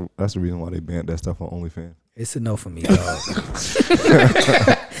 man. Maybe that's the reason why they banned that stuff on OnlyFans. It's a no for me, dog.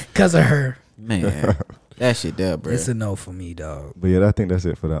 Because of her. Man, that shit there, bro. It's a no for me, dog. But yeah, I think that's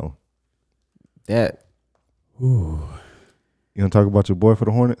it for that one. That. You gonna talk about your boy for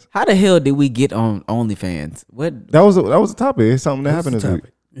the Hornets? How the hell did we get on OnlyFans? What? That was the topic. It's something that happened this week.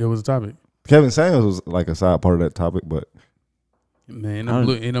 It was a topic. Kevin Samuels was like a side part of that topic, but Man, I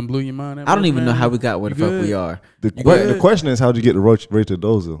don't- it done blew your mind. that I don't much, even know man? how we got where the You fuck good? we are. the question is, how'd you get to Rachel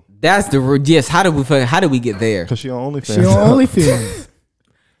Dozel? That's the yes. How did we get there? Because she on OnlyFans. She on OnlyFans.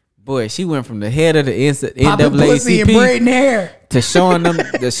 Boy, she went from the head of the Popping pussy and NAACP braiding hair. to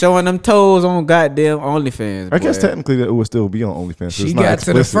showing them toes on goddamn OnlyFans. I guess boy. technically that it would still be on OnlyFans. So She it's not got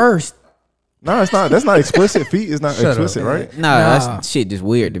to the explicit. first. No, it's not. That's not explicit. Feet is not Shut up. explicit, right? Nah, Nah. that's shit just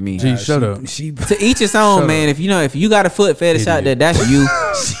weird to me. Gee, shut up. She To each his own, Shut man. up. If you got a foot fetish out there, that's you.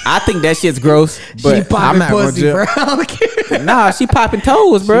 I think that shit's gross, but I'm popping not gonna pussy, judge. bro. Nah, she popping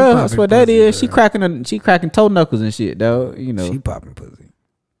toes, bro. That's popping what that pussy, is. bro. She cracking toe knuckles and shit, though. You know, She popping pussy.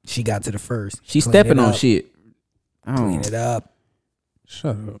 She got to the first. she Clean stepping it on up. shit. Clean it up.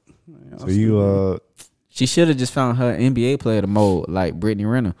 Shut up. Man, So you She should have just found her NBA player to mold like Brittany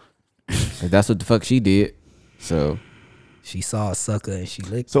Renner. That's what the fuck she did. So She saw a sucker and she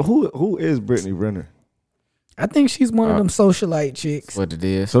licked. so who is Brittany Renner? I think she's one of them socialite chicks. what it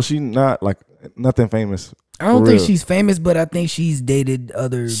is. So she not like nothing famous. I don't for think real. she's famous, but I think she's dated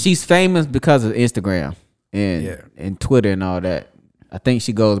other. She's famous because of Instagram and Yeah. and Twitter and all that. I think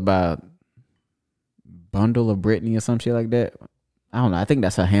she goes by Bundle of Brittany or some shit like that. I don't know. I think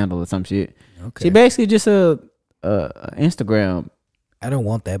that's her handle or some shit. Okay. She basically just a Instagram I don't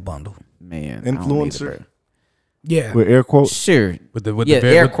want that bundle. man. I don't need it, Influencer? bro. Yeah. With air quotes. Sure. With the Yeah, ver-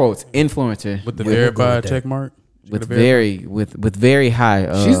 air quotes influencer with the We'll go verified with that. check mark. with very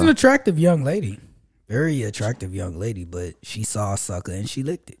high. She's an attractive young lady. Very attractive young lady, but she saw a sucker and she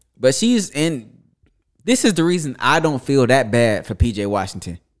licked it. But she's in. This is the reason I don't feel that bad for PJ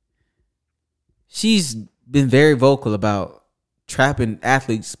Washington. She's been very vocal about trapping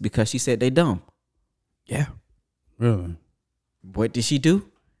athletes because she said they dumb. Yeah. Really? What did she do?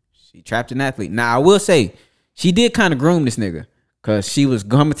 She trapped an athlete. Now I will say she did kind of groom this nigga because she was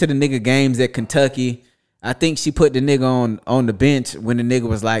coming to the nigga games at Kentucky. I think she put the nigga on the bench when the nigga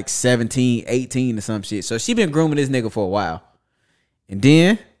was like 17, 18 or some shit. So she been grooming this nigga for a while. And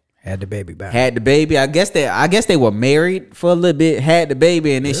then Had the baby back. had the baby. I guess they were married for a little bit, had the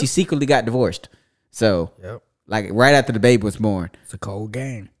baby, and then she secretly got divorced. So Yep. like right after the baby was born. It's a cold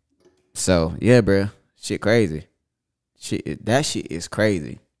game. So yeah, bro. Shit crazy. That shit is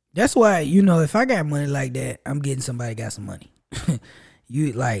crazy. That's why, if I got money like that, I'm getting somebody got some money.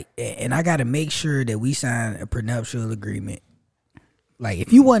 And I got to make sure that we sign a prenuptial agreement. Like,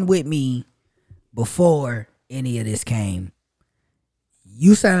 if you wasn't with me before any of this came,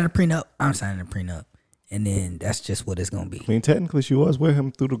 you signing a prenup, I'm signing a prenup. And then that's just what it's going to be. I mean, technically, she was with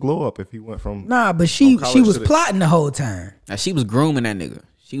him through the glow up. If he went from Nah, but she college was to the- plotting the whole time. Now she was grooming that nigga.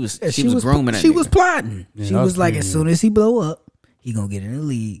 She was Yeah, grooming that She nigga. was plotting. Yeah, She that was was like, pretty as soon as he blow up, he going to get in the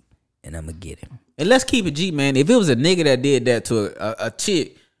league, and I'm going to get him. And let's keep it G, man. If it was a nigga that did that to a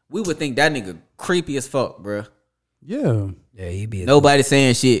chick, we would think that nigga creepy as fuck, bro. Yeah. Yeah, he'd be a Nobody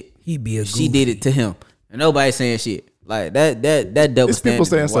saying shit. He'd be a She did it to him. And nobody saying shit. Like that double it's standard. people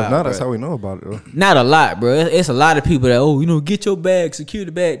saying is stuff wild, now. bro. That's how we know about it. Though. Not a lot, bro. It's a lot of people that, get your bag, secure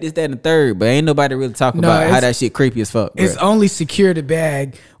the bag, this, that, and the third. But ain't nobody really talking No, about how it's- that shit creepy as fuck, bro. It's only secure the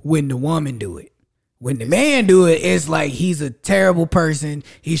bag when the woman do it. When the man do it, it's like he's a terrible person.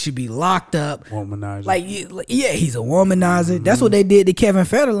 He should be locked up. Womanizer. Like, yeah, he's a womanizer. That's what they did to Kevin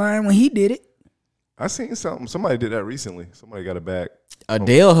Federline when he did it. I seen something. Somebody did that recently. Somebody got a bag.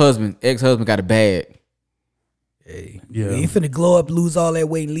 Adele ex-husband got a bag. Hey, Yeah. you ain't finna glow up, lose all that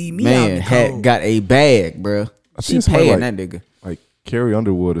weight, and leave me out in the Man cold. got a bag, bro. I She seen somebody paying like- that nigga. Like Carrie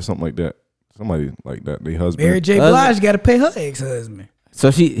Underwood or something like that. Somebody like that. They husband. Mary J. Blige got to pay her ex-husband. So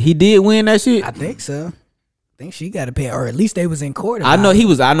he did win that shit. I think so. I think she got to pay, or at least they was in court. I know he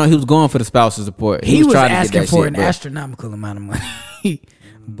was going for the spousal support. He was trying to asking get that for shit, an bro. astronomical amount of money.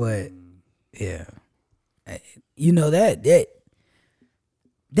 But yeah, you know that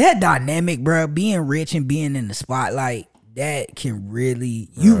dynamic, bro. Being rich and being in the spotlight, that can really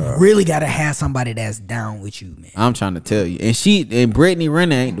really got to have somebody that's down with you, man. I'm trying to tell you. And Brittany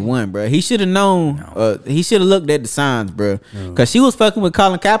Renner ain't the one, bro. He should have known. He should have looked at the signs, bro. Because she was fucking with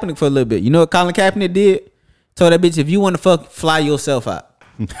Colin Kaepernick for a little bit. You know what Colin Kaepernick did? Told that bitch, if you want to fly yourself out.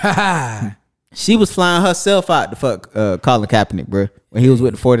 She was flying herself out to fuck Colin Kaepernick, bro. When he was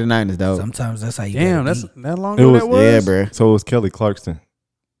with the 49ers, dog. Sometimes that's how you. Damn, gotta that's be. that long ago. That was. Yeah, bro. So it was Kelly Clarkson.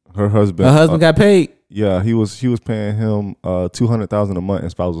 Her husband. Her husband got paid. Yeah, she was paying him $200,000 a month in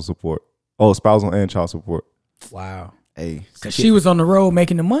spousal support. Oh, spousal and child support. Wow. Hey, Cause she was on the road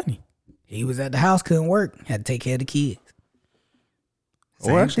making the money. He was at the house, couldn't work, had to take care of the kids.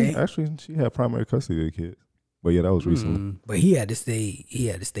 Same thing. Actually, she had primary custody of the kids. But yeah, that was recently. But he had to stay. He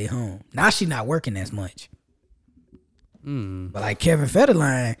had to stay home. Now she not working as much. But like Kevin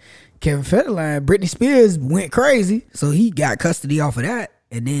Federline, Britney Spears went crazy, so he got custody off of that,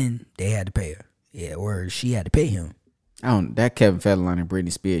 and then they had to pay her. Yeah, or she had to pay him. That Kevin Federline and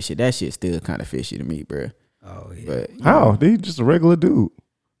Britney Spears shit. That shit still kind of fishy to me, bro. Oh yeah. But How? They just a regular dude.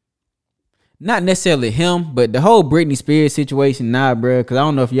 not necessarily him, but the whole Britney Spears situation, nah, bro. Because I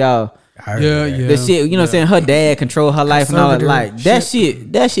don't know if y'all. Yeah. The shit, you know what I'm saying? Her dad control her life and all that. Like that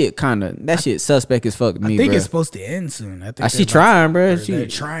Conservative shit that shit suspect as fuck to me, I think bruh. it's supposed to end soon. I think She trying, bro. They're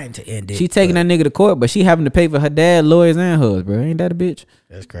trying to end it. She taking that nigga to court, but she having to pay for her dad, lawyers, and hers, bro. Ain't that a bitch?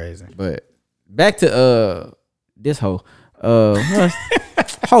 That's crazy. But back to this hoe.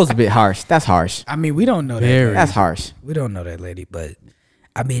 Hoe's a bit harsh. That's harsh. I mean, we don't know Very. that. That's harsh. We don't know that lady, but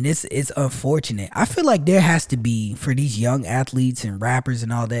I mean, it's unfortunate. I feel like there has to be, for these young athletes and rappers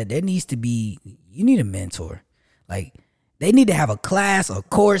and all that, there needs to be, you need a mentor. Like, they need to have a class, a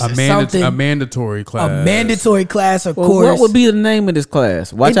course, or something. A mandatory class. A mandatory class or Well, course. what would be the name of this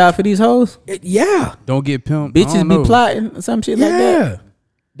class? Watch out for these hoes. Yeah. Don't get pimped. I Bitches don't be know. plotting or some shit like that. Yeah.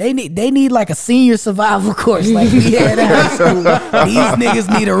 They need like a senior survival course like we had in high school. These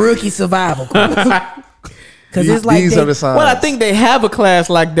niggas need a rookie survival course. Cause it's like These are the signs. Well, I think they have a class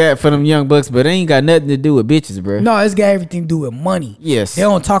like that for them young bucks, but it ain't got nothing to do with bitches, bro. no, it's got everything to do with money. Yes. They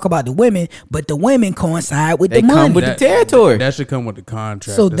don't talk about the women, but the women coincide with They the come money. with the territory. That should come with the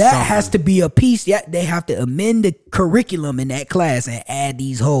contract. So or that has to something. be a piece. Yeah, they have to amend the curriculum in that class and add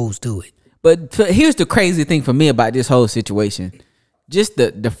these hoes to it. But here's the crazy thing for me about this whole situation. Just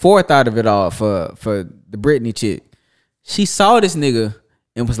the forethought of it all for the Britney chick. She saw this nigga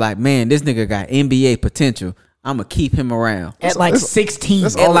and was like, man, this nigga got NBA potential. I'm going to keep him around. At like 16.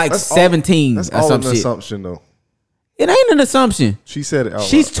 At like 17 That's or all some an shit. assumption, though. It ain't an assumption. She said it out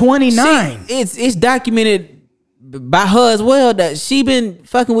She's loud. 29. It's documented by her as well that she been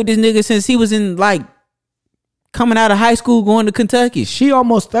fucking with this nigga since he was in like coming out of high school going to Kentucky. She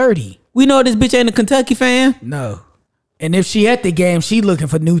almost 30. We know this bitch ain't a Kentucky fan. No. And if she at the game, she looking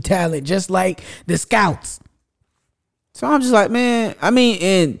for new talent, just like the scouts. So I'm just like, man, I mean,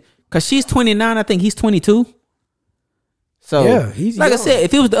 and cause she's 29, I think he's 22. So Yeah, he's like young. I said,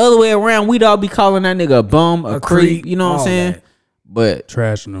 if it was the other way around, we'd all be calling that nigga a bum, a creep, you know what I'm all saying? that. But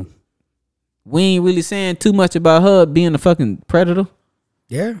Trashing them. we ain't really saying too much about her being a fucking predator.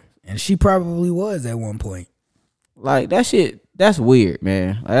 Yeah. And she probably was at one point. Like that shit, that's weird,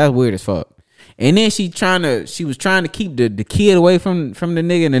 man. Like, that's weird as fuck. And then she was trying to keep the kid away from the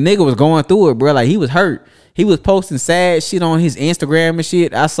nigga, and the nigga was going through it, bro. Like he was hurt. He was posting sad shit on his Instagram and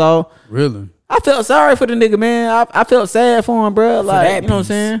shit. I saw. Really? I felt sorry for the nigga, man. I felt sad for him, bro. Like that you know what I'm piece.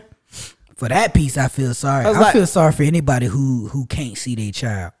 saying? For that piece, I feel sorry. was I like- feel sorry for anybody who can't see their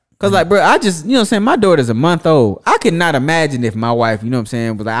child. Cause like, bro, I just, you know what I'm saying? My daughter's a month old. I could not imagine if my wife, you know what I'm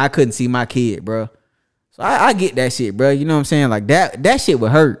saying, was like, I couldn't see my kid, bro. So I get that shit, bro. You know what I'm saying? Like that shit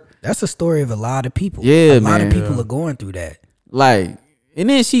would hurt. That's a story of a lot of people. Yeah, a lot of man. people are going through that. Like, and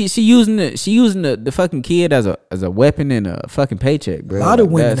then she using the fucking kid as a weapon and a fucking paycheck, bro. A lot of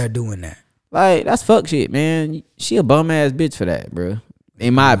Like, women that's- are doing that. Like, that's fuck shit, man. She a bum ass bitch for that, bro.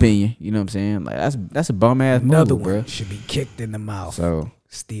 In my opinion, you know what I'm saying? Like that's a bum ass Another move, one bro. should be kicked in the mouth. So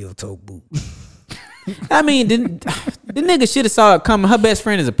Steel toe boot. I mean, the nigga should have saw it coming. Her best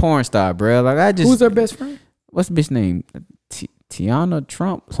friend is a porn star, bro. Like I just Who's her best friend? What's the bitch name? Tiana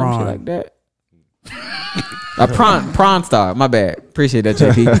Trump, some shit Prawn. like that. A prawn star. My bad. Appreciate that,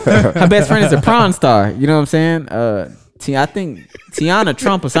 JP. Her best friend is a prawn star. You know what I'm saying? I think Tiana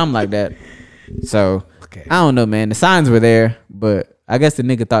Trump or something like that. So Okay. I don't know, man. The signs were there, but I guess the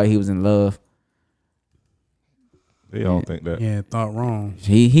nigga thought he was in love. They all think that. Yeah, thought wrong.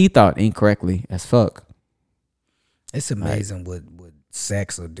 He thought incorrectly as fuck. It's amazing what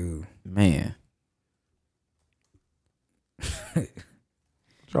sex will do. Man.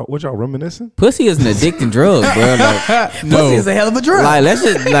 What y'all reminiscing? Pussy is an addicting drug, bro. Like, Pussy is a hell of a drug. like let's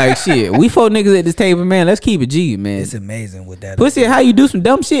just like shit. We 4 niggas at this table, man. Let's keep it G, man. It's amazing what that Pussy, how you do some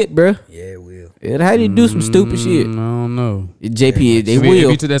dumb shit, bro? Yeah, it will. How do you do some stupid shit? I don't know. JP, they If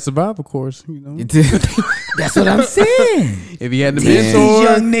will. you took that survival course, you know. That's what I'm saying. If he had the Teach these mentor,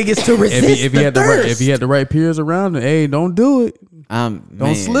 young niggas to resist if he had the the right, thirst. if he had the right peers around him, hey, don't do it.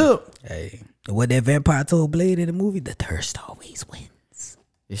 Don't slip. Hey, what that vampire told Blade in the movie? The thirst always wins.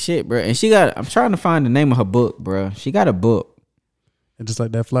 Shit, bro. And she got. I'm trying to find the name of her book, bro. She got a book. And just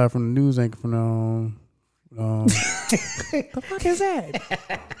like that fly from the news anchor from The fuck is that?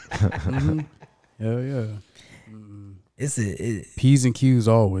 hell yeah. It's P's and Q's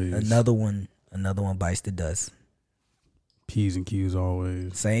always. another one. Another one bites the dust. P's and Q's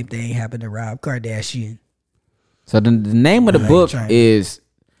always. Same thing happened to Rob Kardashian. So the name of the Like book trying- is,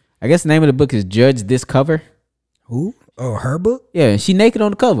 I guess the name of the book is Judge This Cover. Who? Oh, her book? Yeah, and she naked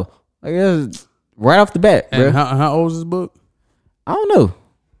on the cover. Like that's right off the bat, bro. And how old is this book? I don't know.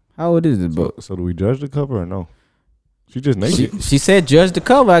 How old is this book? So do we judge the cover or no? She just naked. She said Judge the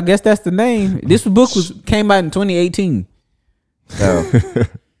Cover. I guess that's the name. This book came out in 2018. So,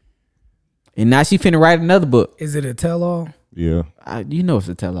 and now she finna write another book. Is it a tell-all? Yeah. You know it's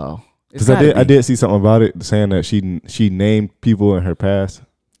a tell all. Because I did see something about it saying that she named people in her past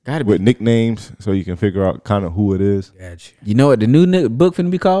Gotta with be. nicknames so you can figure out kind of who it is. Gotcha. You know what the new book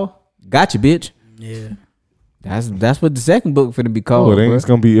finna be called? Gotcha, bitch. Yeah. That's what the second book finna be Oh, called. it ain't. Bro. It's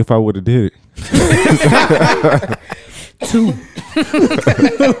gonna be If I Would Have Did It.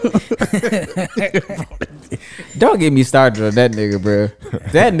 Don't get me started on that nigga, bro.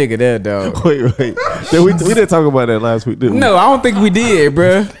 That nigga there, dog. Wait. we didn't talk about that last week, did we? No, I don't think we did,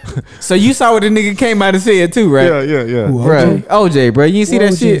 bro. So you saw what the nigga came out and said too, right? Yeah. Who, Bro, OJ, bro, you see What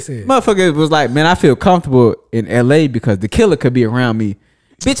that OJ shit? said? Motherfucker was like, man, I feel comfortable in LA because the killer could be around me.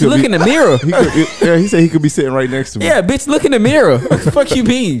 Bitch, Could look be- in the mirror. He said he could be sitting right next to me. Yeah, bitch, look in the mirror. What the fuck you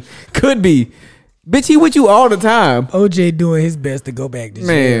mean? Could be. Bitch, he with you all the time. OJ doing his best to go back to jail.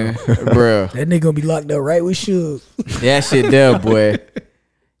 Man, bro. That nigga gonna be locked up right with Suge. That shit there, boy.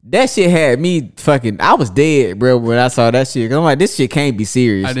 That shit had me fucking, I was dead, bro, when I saw that shit. 'Cause I'm like, this shit can't be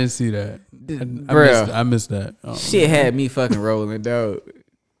serious. I didn't see that. Bruh. I missed that. Oh, Shit had me fucking rolling, dog.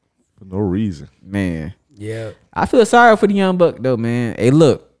 For no reason. Man. Yeah. I feel sorry for the young buck though, man. Hey,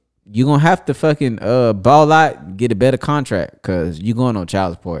 look, you gonna have to fucking ball out and get a better contract because you going on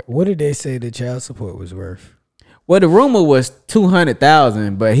child support. What did they say the child support was worth? Well, the rumor was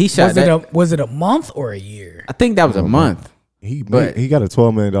 200,000, but he shot Was it a month or a year? I think that was a month. He But- got a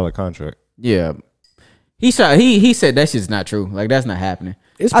 $12 million contract. Yeah, he shot. He said that shit's not true. Like that's not happening.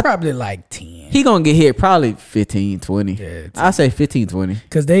 It's probably like 10. He gonna get hit probably 15, 20. Yeah, I say 15, 20.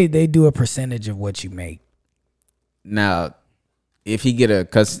 Because they do a percentage of what you make. Now, if he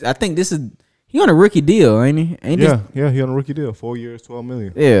get cause I think this is he on a rookie deal, ain't he? Ain't Yeah, he on a rookie deal. 4 years, $12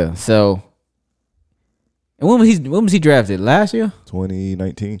 million. Yeah. So, and when was he drafted? Last year,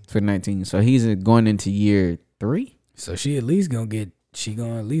 2019. 2019. So he's going into year 3. So she at least gonna get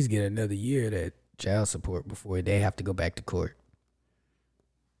another year of that child support before they have to go back to court.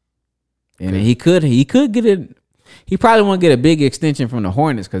 And then he could get it. He probably won't get a big extension from the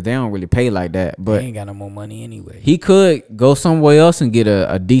Hornets because they don't really pay like that. They But ain't got no more money anyway. he could go somewhere else and get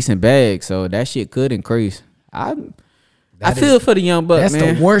a decent bag. So that shit could increase. I feel for the young buck, That's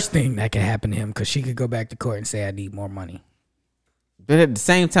man. the worst thing that can happen to him because she could go back to court and say, I need more money. But at the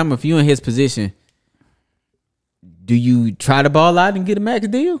same time, if you in his position, do you try to ball out and get a max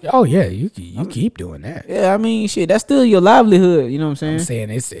deal? Oh, yeah, you keep doing that. Yeah, I mean, shit, that's still your livelihood. You know what I'm I'm saying?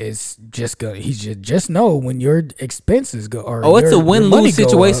 saying it's just gonna. He should just know when your expenses go. Or Oh, it's a your money win-lose go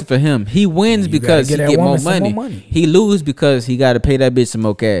situation up, for him. He wins You gotta because he get that get more woman some money. more money. He lose because he got to pay that bitch some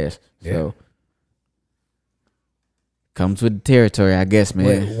more cash. Yeah. So comes with the territory, I guess,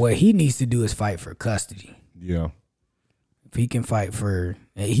 man. What he needs to do is fight for custody. Yeah. If he can fight for,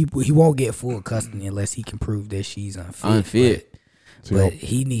 he won't get full custody unless he can prove that she's unfit. But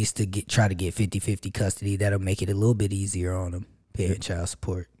he needs to try to get 50-50 custody. That'll make it a little bit easier on him. Paying child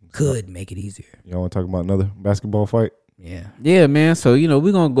support could make it easier. Y'all want to talk about another basketball fight? Yeah. Yeah, man. So, we're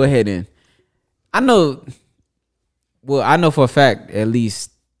going to go ahead and I know for a fact at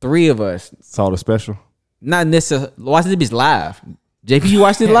least 3 of us, Saw the special. not necessarily, watch this bitch live. JP, you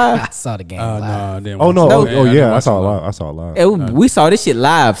watched it live? I saw the game no, live. I didn't Oh watch no! it. Oh, I didn't yeah, I watch saw it it live. live. I saw it live. We saw this shit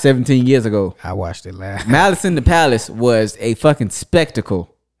live 17 years ago. I watched it live. Malice in the Palace was a fucking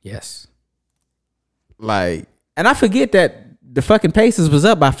spectacle. Yes. Like, And I forget that the fucking Pacers was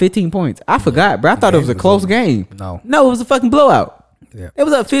up by 15 points. I forgot, bro. I thought it was a close game. No, it was a fucking blowout. Yeah. It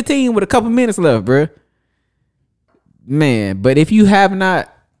was up 15 with a couple minutes left, bro. Man, but if you have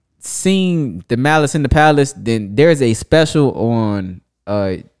not seen The Malice in the Palace, then there's a special on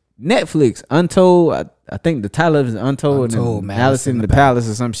Netflix, Untold. I think the title is Untold and Malice in the Palace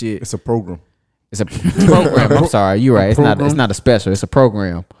or some shit. It's a program. It's a program. I'm sorry, you're right. It's not a special. It's a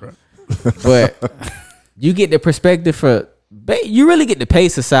program. Right. But you get the perspective for. You really get the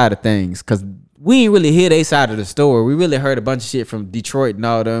Pacers side of things because we ain't really hear their side of the story. We really heard a bunch of shit from Detroit and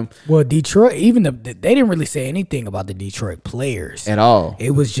all them. Well, Detroit, even they didn't really say anything about the Detroit players at all.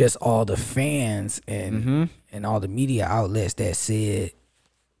 It was just all the fans and all the media outlets that said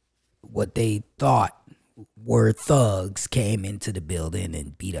what they thought were thugs came into the building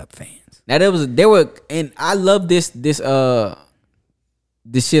and beat up fans. Now there were, and I love this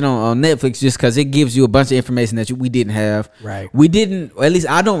shit on Netflix just because it gives you a bunch of information that we didn't have. Right. We didn't, or at least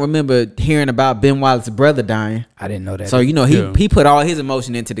I don't remember hearing about Ben Wallace's brother dying. I didn't know that. So, he put all his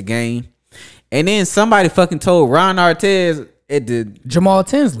emotion into the game. And then somebody fucking told Ron Artest at the... Jamal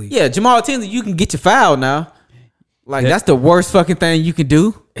Tinsley. Yeah, Jamal Tinsley, you can get your foul now. Like, that's the worst fucking thing you can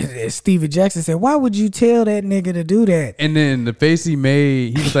do. Steven Jackson said, why would you tell that nigga to do that? And then the face he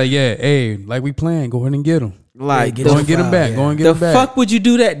made, he was like, yeah, hey, like we playing, go ahead and get him. Like, go and get him back. Yeah. Go and get him back. The fuck would you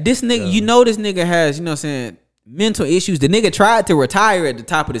do that? This nigga, this nigga has, you know what I'm saying, mental issues. The nigga tried to retire at the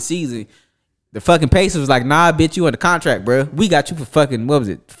top of the season. The fucking Pacers was like, nah, bitch, you on the contract, bro. We got you for fucking, what was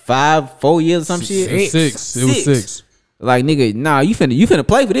it, 4 years or some shit? Six. It was 6. Like, nigga, nah, you finna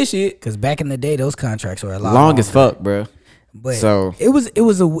play for this shit. Because back in the day, those contracts were a lot long as fuck, bro. But so it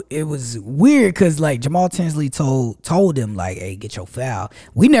was weird because like Jamal Tinsley told him like, hey, get your foul.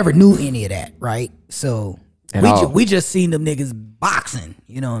 We never knew any of that, right? So we just seen them niggas boxing.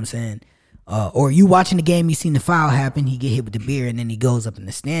 You know what I'm saying? Or you watching the game, you seen the foul happen. He get hit with the beer and then he goes up in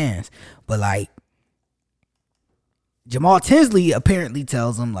the stands. But like Jamal Tinsley apparently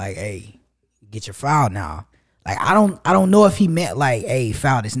tells him like, hey, get your foul now. Like I don't know if he meant like, hey,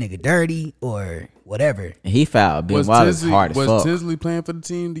 foul this nigga dirty or whatever. And he fouled Ben Wallace hard as fuck. Was Tinsley playing for the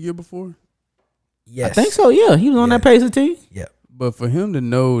team the year before? Yes. I think so, yeah. He was on that Pacers team. Yeah. But for him to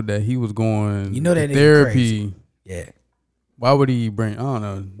know that he was going that therapy, yeah. Why would he bring? I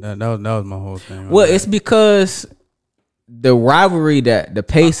don't know. That was my whole thing. Well, it's because the rivalry that the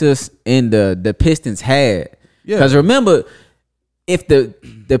Pacers and the Pistons had. Yeah. Because remember, if the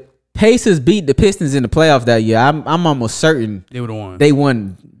Pacers beat the Pistons in the playoffs that year, I'm almost certain they would have won. They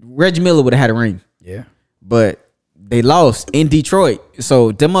won. Reggie Miller would have had a ring. Yeah. But they lost in Detroit.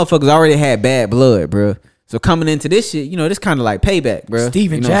 So them motherfuckers already had bad blood, bro. So coming into this shit, this kind of like payback, bro.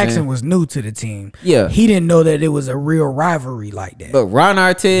 Steven Jackson was new to the team. Yeah. He didn't know that it was a real rivalry like that. But Ron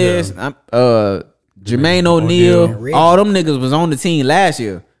Artest, Jermaine O'Neal, all them niggas was on the team last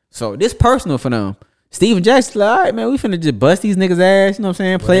year. So this personal for them. Steven Jackson, like, all right, man, we finna just bust these niggas' ass, you know what I'm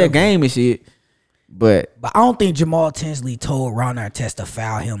saying? Play a game and shit. But I don't think Jamal Tinsley told Ron Artest to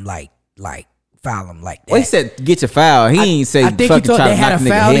foul him like foul him like that. Well, he said get your foul. He ain't say I think fucking he told try they to had knock a nigga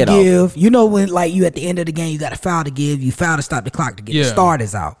foul to head give. off. You know when like you at the end of the game, you got a foul to give. You foul to stop the clock to get the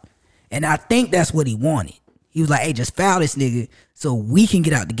starters out. And I think that's what he wanted. He was like, hey, just foul this nigga so we can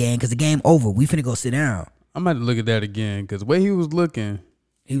get out the game because the game over. We finna go sit down. I'm about to look at that again because the way he was looking.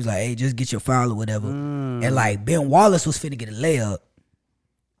 He was like, hey, just get your foul or whatever. And like Ben Wallace was finna get a layup.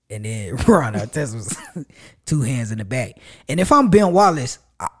 And then Ron Artest was 2 hands in the back. And if I'm Ben Wallace,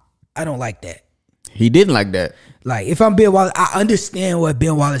 I don't like that. He didn't like that. Like, if I'm Ben Wallace, I understand where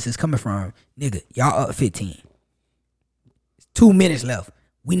Ben Wallace is coming from. Nigga, y'all up 15. 2 minutes left.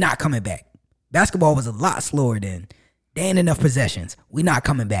 We not coming back. Basketball was a lot slower then. There ain't enough possessions. We not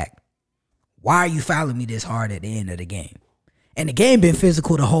coming back. Why are you fouling me this hard at the end of the game? And the game been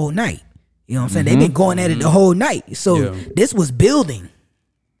physical the whole night. You know what I'm saying? They've been going at it the whole night. So this was building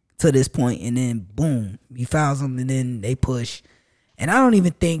to this point, and then boom, he fouls them, and then they push. And I don't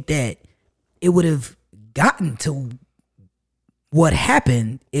even think that it would have gotten to what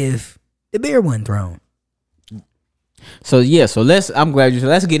happened if the beer wasn't thrown. So I'm glad you said,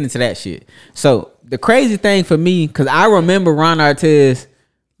 let's get into that shit. So the crazy thing for me, because I remember Ron Artest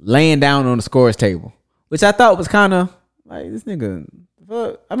laying down on the scores table, which I thought was kind of like, this nigga,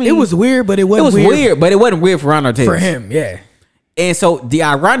 I mean, it was weird, but it wasn't weird, but it wasn't weird for Ron Artest. For him, yeah. And so the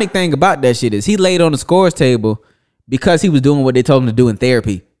ironic thing about that shit is he laid on the scores table because he was doing what they told him to do in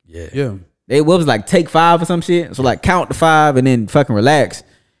therapy. Yeah. It was like take 5 or some shit. So like count to 5 and then fucking relax.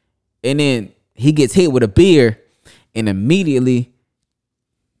 And then he gets hit with a beer and immediately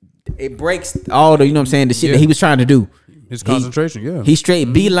it breaks all the, you know what I'm saying, the shit that he was trying to do. His concentration, He straight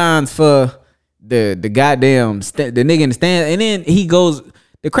beelines for the goddamn the nigga in the stand, and then he goes.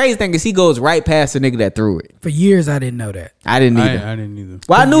 The crazy thing is he goes right past the nigga that threw it. For years, I didn't know that. I didn't either. I didn't either.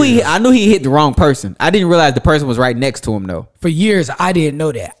 Well, I knew he hit the wrong person. I didn't realize the person was right next to him though. For years, I didn't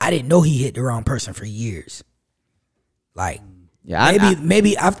know that. I didn't know he hit the wrong person for years. Like, Yeah,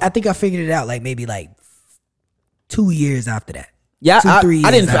 maybe I think I figured it out. Like maybe like 2 years after that. Yeah, 3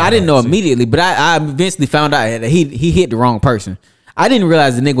 years. I didn't know immediately, but I eventually found out that he hit the wrong person. I didn't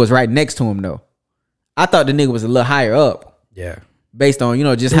realize the nigga was right next to him though. I thought the nigga was a little higher up. Yeah. Based on,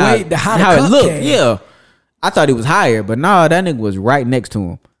 just The how way- how the it cup looked. came. Yeah. I thought he was higher, but no, that nigga was right next to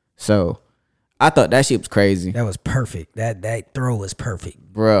him. So I thought that shit was crazy. That was perfect. That throw was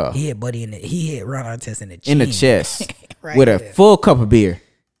perfect. Bruh. He hit Buddy he hit Ron Artest in the chin. In the chest. Right with a there. full cup of beer.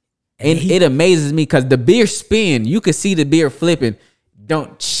 And he- it amazes me because the beer spin, you could see the beer flipping.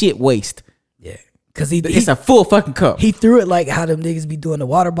 Don't shit waste. Yeah. Cause It's a full fucking cup. he threw it like how them niggas be doing the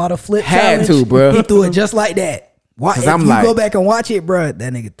water bottle flip. Had challenge. to, bro. He threw it just like that. If I'm you like- go back and watch it, bro,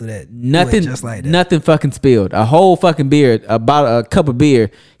 that nigga threw that. Nothing, just like that. nothing fucking spilled. A whole fucking beer, about a cup of beer,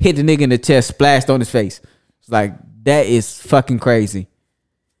 hit the nigga in the chest, splashed on his face. It's like, that is fucking crazy.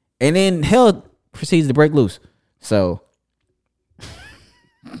 And then hell proceeds to break loose. So,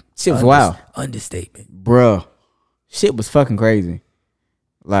 shit was wild. Understatement. Bruh. Shit was fucking crazy.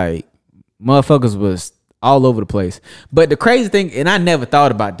 Like, motherfuckers was all over the place. But the crazy thing, and I never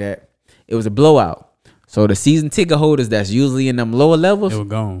thought about that, it was a blowout. So the season ticket holders that's usually in them lower levels They were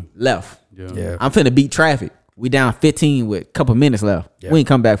gone. left. Yeah. I'm finna beat traffic. We down 15 with a couple minutes left. We ain't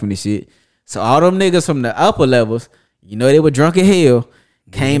come back from this shit. So all them niggas from the upper levels, they were drunk as hell,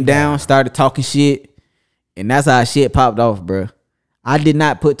 came down, started talking shit, and that's how shit popped off, bro. I did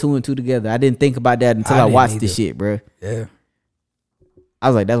not put 2 and 2 together. I didn't think about that until I didn't watched this either. shit, bro. Yeah. I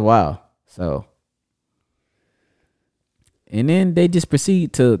was like, that's wild. So, and then they just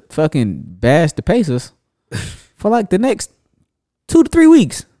proceed to fucking bash the Pacers for like the next 2 to 3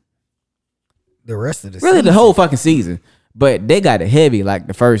 weeks. The rest of the Really, season. the whole fucking season. But they got it heavy like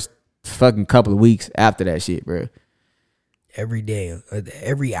the first fucking couple of weeks after that shit, bro. Every day,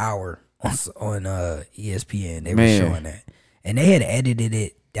 every hour on ESPN, they Man. were showing that, and they had edited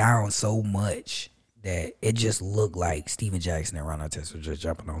it down so much that it just looked like Steven Jackson and Ron Artest were just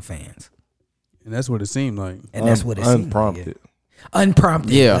jumping on fans, And that's what it seemed like. and that's what it seemed unprompted. like.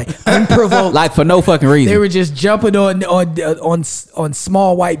 Unprompted, Yeah. like unprovoked. Like for no fucking reason. They were just jumping on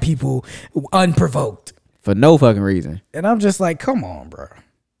small white people unprovoked, for no fucking reason. and I'm just like, come on, bro.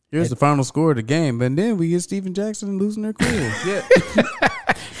 Here's the final score of the game, and then we get Steven Jackson losing their cool. Yeah.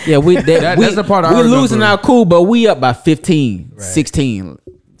 Yeah, That's the part I we remember. losing our cool, but we up by 15, 16.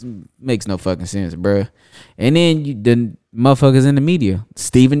 Makes no fucking sense, bro. And then the motherfuckers in the media,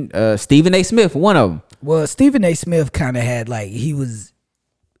 Stephen A. Smith, one of them. Well, Stephen A. Smith kind of had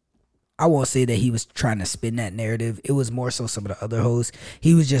I won't say that he was trying to spin that narrative. It was more so some of the other hosts.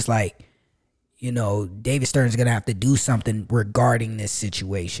 He was just like, David Stern's going to have to do something regarding this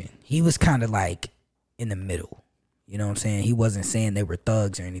situation. He was kind of like in the middle. You know what I'm saying? He wasn't saying they were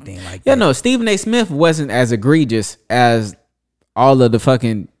thugs or anything like Yeah, that. no, Stephen A. Smith wasn't as egregious as all of the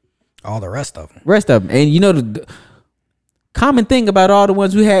fucking All the rest of them. rest of them. And the common thing about all the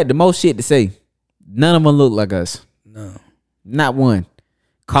ones we had the most shit to say, none of them look like us. No. Not one.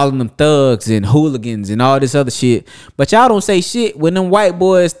 Calling them thugs and hooligans and all this other shit. But y'all don't say shit when them white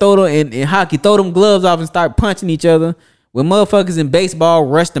boys throw them in hockey, throw them gloves off and start punching each other. When motherfuckers in baseball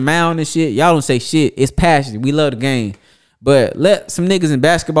rush the mound and shit, y'all don't say shit. It's passion. We love the game. But let some niggas in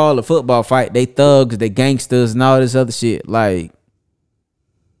basketball or football fight. They thugs, they gangsters and all this other shit. Like,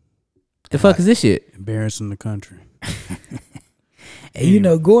 the fuck is this shit? Embarrassing the country.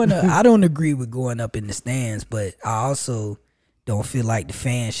 And going up, I don't agree with going up in the stands, but I also don't feel like the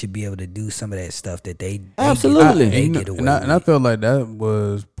fans should be able to do some of that stuff that they Absolutely. they And, get away and I with. felt like that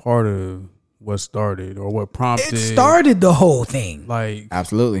was part of what started or what prompted It started the whole thing. like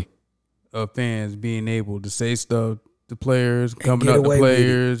Absolutely. fans being able to say stuff to players, coming get up to away with it.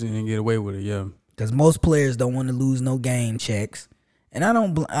 players, and get away with it. Yeah. Because most players don't want to lose no game checks. And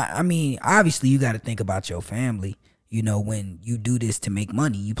I mean, obviously you got to think about your family. When you do this to make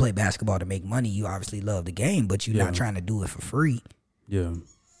money, you play basketball to make money. You obviously love the game, but you're not trying to do it for free. Yeah.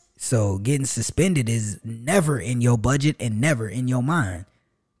 So getting suspended is never in your budget and never in your mind.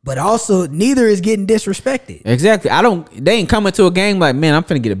 But also, neither is getting disrespected. Exactly. They ain't coming to a game like, man, I'm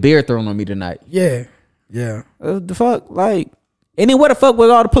finna get a beer thrown on me tonight. Yeah. Yeah. The fuck? Like, and then what the fuck was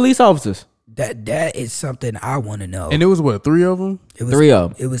all the police officers? That is something I want to know. And it was what, 3 of them? It was 3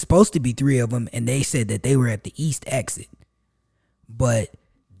 of them. It was supposed to be 3 of them, and they said that they were at the east exit. But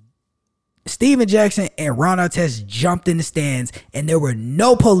Steven Jackson and Ron Artest jumped in the stands, and there were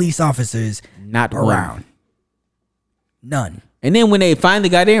no police officers Not around. one. None. And then when they finally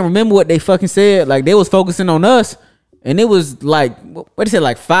got in, remember what they fucking said? Like they was focusing on us, and it was like what they said,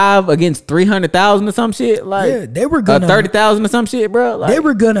 like 5 against 300,000 or some shit. Like Yeah, they were gonna 30,000 or some shit, bro. Like, they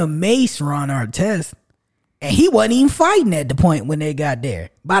were gonna mace Ron Artest, and he wasn't even fighting at the point when they got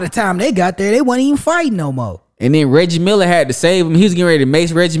there. By the time they got there, they wasn't even fighting no more. And then Reggie Miller had to save him. He was getting ready to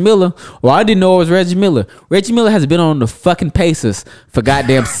mace Reggie Miller. Well, I didn't know it was Reggie Miller. Reggie Miller has been on the fucking Pacers for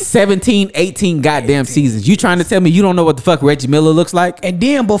goddamn 17, 18 goddamn seasons. You trying to tell me you don't know what the fuck Reggie Miller looks like? And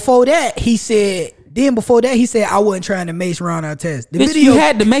then before that, he said, I wasn't trying to mace Ron Artest. Bitch, you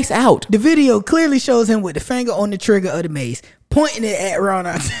had the mace out. The video clearly shows him with the finger on the trigger of the mace, pointing it at Ron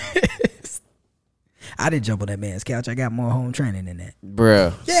Artest. I didn't jump on that man's couch. I got more home training than that.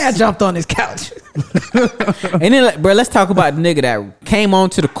 Bruh. Yeah, I jumped on his couch. And then, like, bro, let's talk about the nigga that came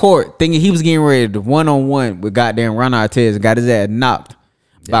onto the court thinking he was getting ready to one-on-one with goddamn Ron Artest and got his ass knocked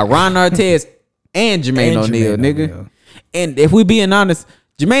by Ron Artest and Jermaine O'Neal, nigga. O'Neal. And if we being honest,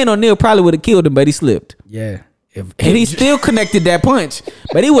 Jermaine O'Neal probably would have killed him, but he slipped. Yeah. And he still connected that punch.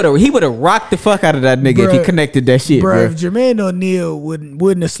 But he would have rocked the fuck out of that nigga if he Bruh. connected that shit, Bro, bro. if Jermaine O'Neal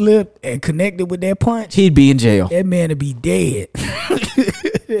wouldn't have slipped and connected with that punch, He'd be in jail. that man would be dead.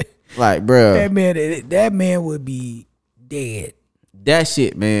 Like, bro, that man would be dead. that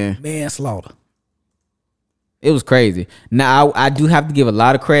shit, man. Manslaughter. It was crazy. Now, I do have to give a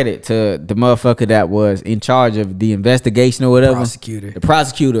lot of credit to the motherfucker that was in charge of the investigation or whatever. Prosecutor. The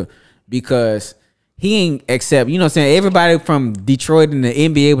prosecutor. Because he ain't accept, you know what I'm saying? Everybody from Detroit and the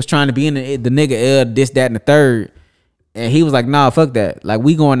NBA was trying to be in the nigga this, that, and the third. And he was like, nah, fuck that. Like,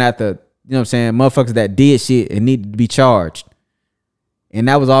 we going after, you know what I'm saying, motherfuckers that did shit and needed to be charged. And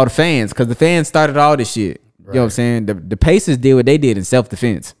that was all the fans, because the fans started all this shit. Right. You know what I'm saying? The Pacers did what they did in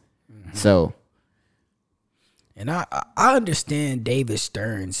self-defense. Mm-hmm. So. And I understand David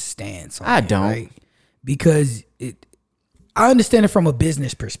Stern's stance on I it, don't. right? Because I understand it from a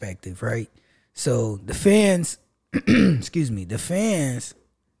business perspective, right? So the fans, the fans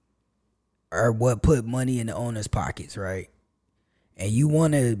are what put money in the owners' pockets, right? And you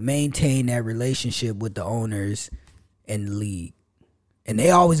want to maintain that relationship with the owners and the league. And they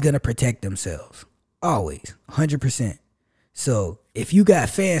always going to protect themselves. Always. 100%. So if you got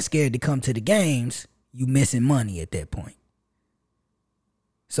fans scared to come to the games, you missing money at that point.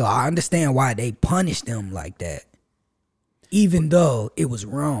 So I understand why they punished them like that, even though it was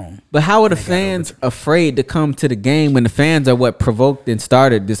wrong. But how are the fans afraid to come to the game when the fans are what provoked and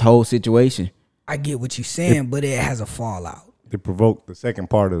started this whole situation? I get what you're saying, but it has a fallout. They provoked the second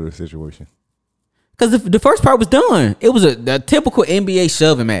part of the situation. Because the first part was done. It was a typical NBA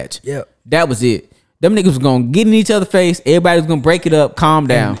shoving match. Yep. That was it. Them niggas was gonna get in each other's face. Everybody was gonna break it up, calm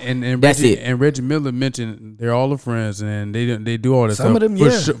down. And that's Reggie, it. And Reggie Miller mentioned they're all the friends, and they do all that Some stuff of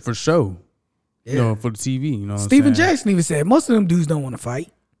them, for show. Yeah. You know, for the TV. You know, what Steven I'm saying? Jackson even said most of them dudes don't want to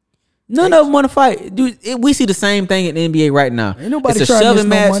fight. None of them want to fight. Dude, we see the same thing in the NBA right now. Ain't nobody it's a trying to shoving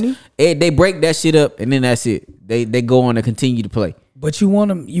miss no match. money. They break that shit up, and then that's it. They go on to continue to play. But you want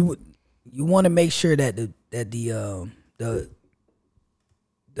them, you want to make sure that the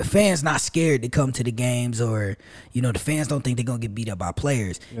fans not scared to come to the games, or the fans don't think they're gonna get beat up by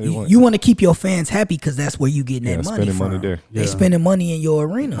players. Yeah, you want to keep your fans happy because that's where you getting that money spending from. money there. They spending money in your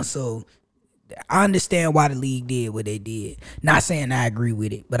arena, so I understand why the league did what they did. Not saying I agree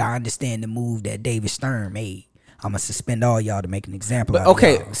with it, but I understand the move that David Stern made. I'm gonna suspend all y'all to make an example. But out of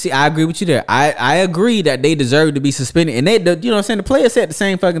okay, y'all. see, I agree with you there. I agree that they deserve to be suspended, and you know what I'm saying. The players said the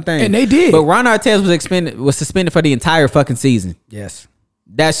same fucking thing, And they did. But Ron Artest was suspended for the entire fucking season. Yes.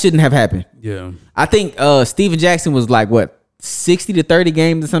 That shouldn't have happened. Yeah. I think Steven Jackson was like what 60 to 30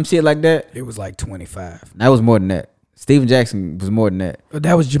 games or some shit like that. It was like 25. That was more than that. Steven Jackson was more than that. But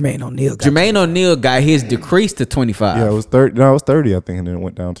that was Jermaine O'Neal. Jermaine O'Neal got his decreased to 25. Yeah, it was 30. No, it was 30, I think, and then it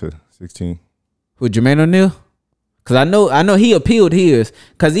went down to 16. Who, Jermaine O'Neal? Because I know he appealed his.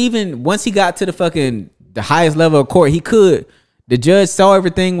 Because even once he got to the highest level of court he could, the judge saw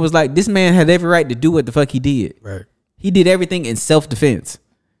everything, was like, this man had every right to do what the fuck he did. Right. He did everything in self-defense.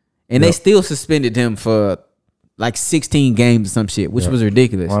 And they still suspended him for like 16 games or some shit, which was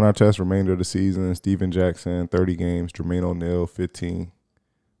ridiculous. Ron Artest, remainder of the season. Steven Jackson, 30 games. Jermaine O'Neal, 15.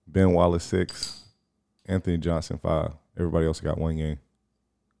 Ben Wallace, 6. Anthony Johnson, 5. Everybody else got 1 game.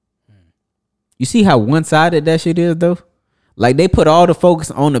 You see how one-sided that shit is, though? Like, they put all the focus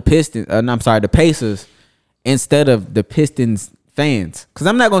on the Pistons, the Pacers, instead of the Pistons fans. Because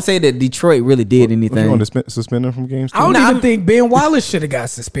I'm not going to say that Detroit really did anything. You want to suspend him from games? I don't even think Ben Wallace should have got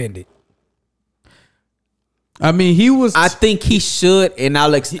suspended. I mean, he was. I think he should, and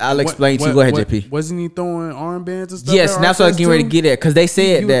I'll explain to you. Go ahead, JP. Wasn't he throwing armbands and stuff? Yes, and that's what I was getting ready to get at because they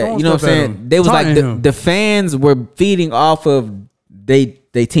said He was that, throwing you know what I'm stuff at saying? him, They was like taunting him. the fans were feeding off of they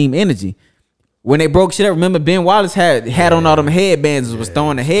team energy. When they broke shit up, remember Ben Wallace had on all them headbands and was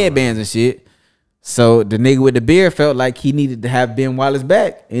throwing the headbands and shit. So the nigga with the beard felt like he needed to have Ben Wallace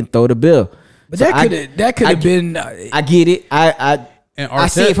back and throw the bill. But So that could have been I get it. I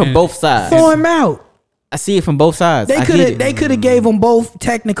see it from Arteta- both sides. throw him out. I see it from both sides. They I could get have it. they could have gave them both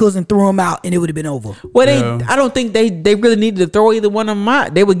technicals and threw them out, and it would have been over. Well, Yeah. I don't think they really needed to throw either one of them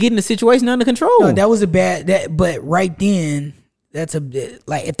out. They were getting the situation under control. No, that was a bad that. But right then, that's a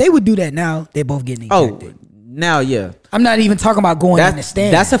like if they would do that now, they both getting ejected. Now, yeah. I'm not even talking about going in the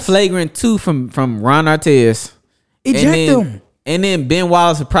stand. That's a flagrant two from Ron Artest. Eject them. And then Ben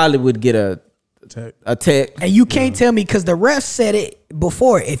Wallace probably would get a tech. And you can't tell me because the ref said it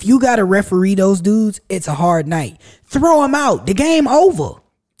before. If you got to referee those dudes, it's a hard night. Throw them out. The game over.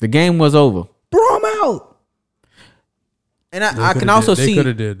 The game was over. Throw them out. And I can also they see.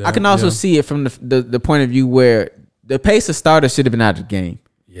 coulda did that, I can also yeah. see it from the point of view where the Pacers starter should have been out of the game,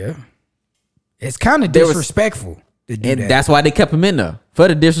 Yeah. It's kind of There was- disrespectful to do and that. that's why they kept him in there for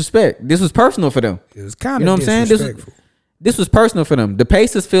the disrespect. This was personal for them. It was kind of You know what I'm saying? disrespectful. This was personal for them. The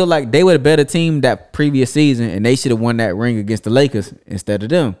Pacers feel like they were the better team that previous season, and they should have won that ring against the Lakers instead of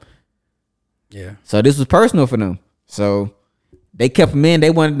them. Yeah. So this was personal for them. So they kept him in. They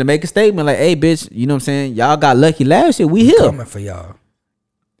wanted to make a statement like, "Hey, bitch, you know what I'm saying? Y'all got lucky last year. We here." Coming for y'all.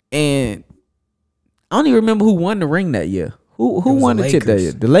 And I don't even remember who won the ring that year. Who was won the the chip that Lakers.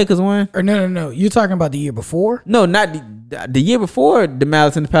 year? The Lakers won? Or no. You're talking about the year before? No, not the year before. The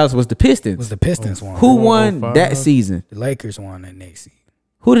Malice in the Palace was the Pistons. Was the Pistons one? Who won 05? that season? The Lakers won that next season.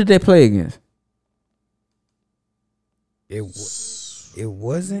 Who did they play against? It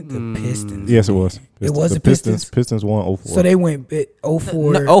wasn't the Pistons. Yes, it was. It was the Pistons? Pistons won 04. So they went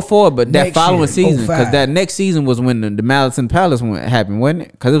 04. No, 04, but that Next following year, season, because 05. that next season was when the Malice in the Palace one happened, wasn't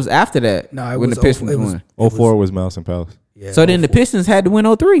it? Because it was after that No, it when was the Pistons it was- won. 04 was Mouse Palace. Yeah, So then the 04. Pistons had to win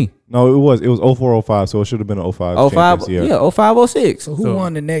 03. No, it was 04, 05, so it should have been an 05. 05, champions, yeah, 05, 06. So who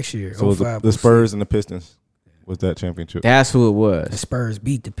won the next year? So it was 05, the Spurs and the Pistons was that championship. That's who it The was. Spurs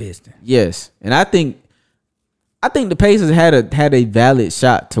beat the Pistons. Yes, and I think the Pacers had a valid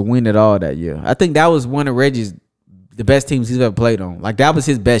shot to win it all that year. I think that was one of Reggie's the best teams he's ever played on. Like that was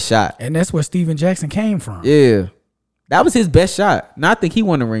his best shot. And that's where Steven Jackson came from. Yeah, that was his best shot. And I think he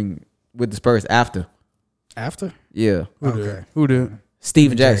won the ring with the Spurs after. After? Yeah, Okay. Who did?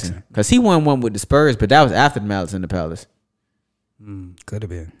 Steven Jackson, because he won one with the Spurs, but that was after the Malice in the Palace. Could have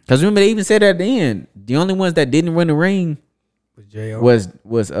been. Because remember they even said at the end, the only ones that didn't win the ring With J.O. was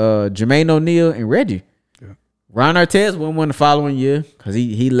Jermaine O'Neal and Reggie. Yeah. Ron Artest won one the following year because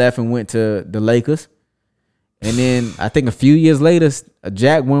he left and went to the Lakers. And then I think a few years later,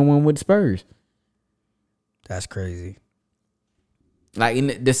 Jack won one with the Spurs. That's crazy. Like, and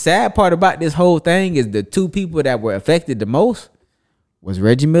the sad part about this whole thing is the two people that were affected the most was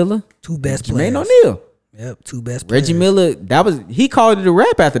Reggie Miller, Two best Jermaine players. O'Neal. Yep, two best players. Reggie Miller, he called it a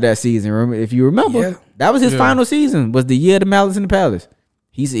wrap after that season. If you remember, Yeah. that was his Yeah. final season. Was the year of the Malice in the Palace.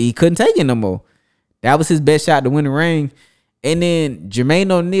 He couldn't take it no more. That was his best shot to win the ring. And then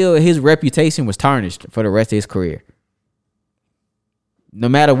Jermaine O'Neal, his reputation was tarnished for the rest of his career. No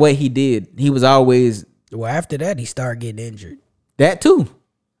matter what he did, he was always Well, after that, he started getting injured. that too.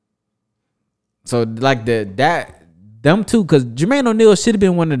 So like them two, because Jermaine O'Neal should have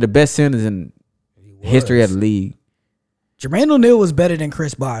been one of the best centers in history of the league. Jermaine O'Neal was better than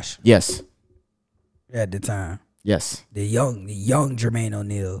Chris Bosh Yes, at the time. yes. The young Jermaine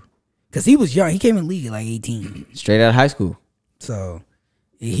O'Neal. Because he was young. He came in the league at like 18. Straight out of high school. So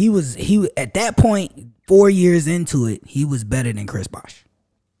he at that point, 4 years into it, he was better than Chris Bosh.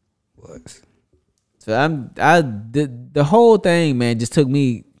 Was. So the whole thing, man, just took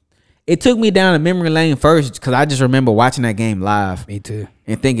me. It took me down a memory lane first because I just remember watching that game live Me too.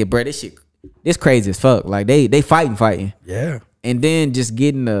 and thinking, bro, this crazy as fuck. Like they fighting, Yeah. and then just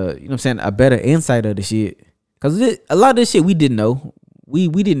getting a better insight of the shit. Cause a lot of this shit we didn't know. We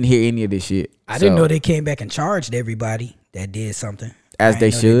didn't hear any of this shit. I didn't So, know they came back and charged everybody that did something. as I they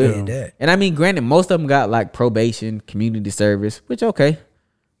didn't know they should. did that. And I mean, granted, most of them got like probation, community service, which okay.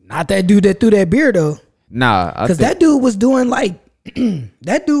 Not that dude that threw that beer though. Nah, Because that dude was doing like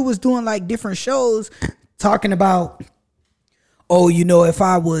different shows talking about, oh, if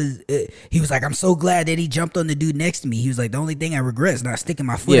I was, he was like, I'm so glad that he jumped on the dude next to me. He was like, the only thing I regret is not sticking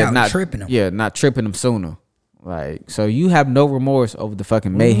my foot out and tripping him. Yeah, not tripping him sooner. Like, so you have no remorse over the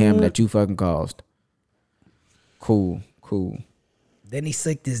fucking mayhem that you fucking caused. Cool. Then he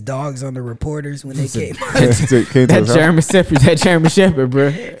sicked his dogs on the reporters when they came. That German Shepherd, bro.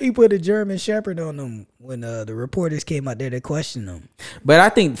 He put a German Shepherd on them when the reporters came out there to question him. But I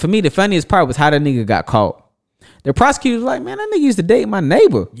think for me the funniest part was how that nigga got caught. The prosecutor was like, man, that nigga used to date my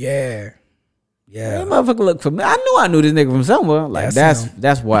neighbor. Yeah. That motherfucker look for me. I knew this nigga from somewhere. Like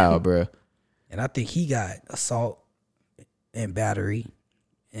that's wild, bro. And I think he got assault and battery.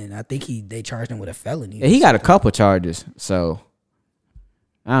 And I think they charged him with a felony. Yeah, he got a couple charges. So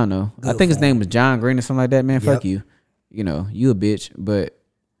I don't know. I think his name was John Green or something like that, man. Fuck you. You know, you a bitch. But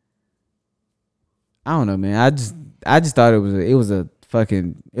I don't know, man. I just thought it was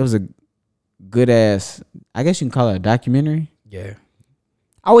a good ass, I guess you can call it a documentary. Yeah.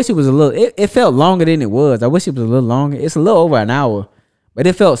 I wish it was a little it felt longer than it was. I wish it was a little longer. It's a little over an hour, but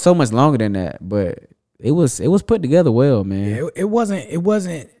it felt so much longer than that. But it was put together well, man. Yeah, it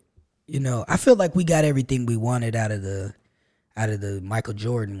wasn't, you know, I feel like we got everything we wanted out of the Michael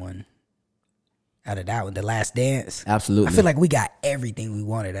Jordan one. Out of that one, The Last Dance. Absolutely. I feel like we got everything we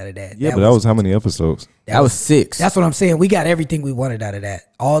wanted out of that. Yeah, but that was how many episodes? That was 6. That's what I'm saying. We got everything we wanted out of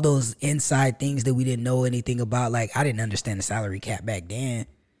that. All those inside things that we didn't know anything about. Like, I didn't understand the salary cap back then.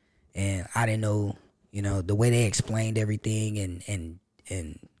 And I didn't know, you know, the way they explained everything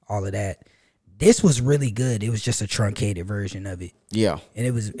and all of that. This was really good. It was just a truncated version of it. Yeah. And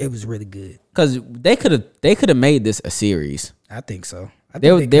it was really good. Cuz they could have made this a series. I think so.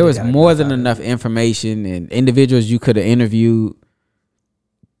 There was more than enough information and individuals you could have interviewed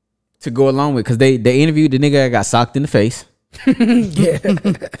to go along with, because they interviewed the nigga that got socked in the face. Yeah.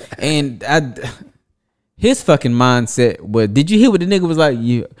 And his fucking mindset was, did you hear what the nigga was like?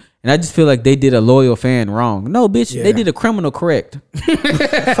 You. And I just feel like they did a loyal fan wrong. No, bitch, they did a criminal correct. What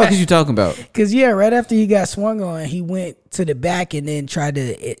the fuck is you talking about? Because, yeah, right after he got swung on, he went to the back and then tried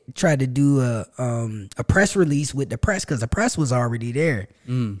to do a press release with the press, because the press was already there.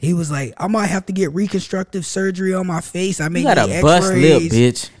 He was like, I might have to get reconstructive surgery on my face. I made got a bust lip,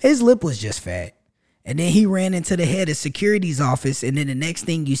 bitch. His lip was just fat. And then he ran into the head of security's office, and then the next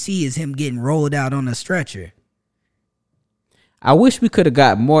thing you see is him getting rolled out on a stretcher. I wish we could have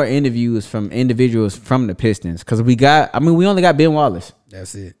got more interviews from individuals from the Pistons, because we only got Ben Wallace.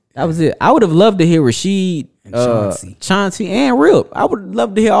 That's it. That was it. I would have loved to hear Rasheed, and Chauncey, and Rip. I would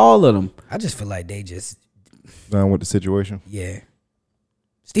love to hear all of them. I just feel like they just Down with the situation. Yeah.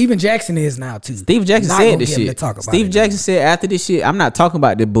 Steven Jackson is now too. Steve Jackson Not said gonna this get him shit. to talk about Steve it Jackson said after this shit, I'm not talking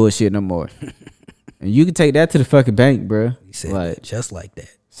about this bullshit no more. And you can take that to the fucking bank, bro. He said like, just like that.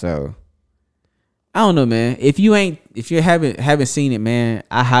 So I don't know, man. If you haven't seen it, man,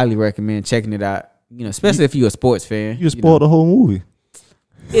 I highly recommend checking it out. You know, especially if you're a sports fan. You spoiled the whole movie.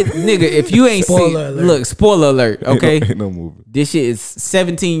 Nigga, if you ain't seen, look, spoiler alert, okay? Ain't no movie. This shit is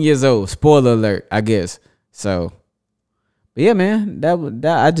 17 years old. Spoiler alert, I guess. So, but yeah, man, that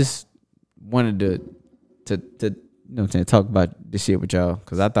I just wanted to you know what I'm saying, talk about this shit with y'all,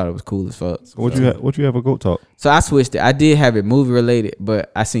 because I thought it was cool as fuck. So what you have a GOAT talk? So I switched it. I did have it movie related,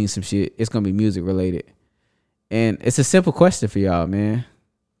 but I seen some shit. It's gonna be music related, and it's a simple question for y'all, man.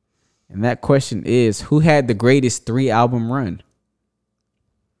 And that question is, who had the greatest 3-album run?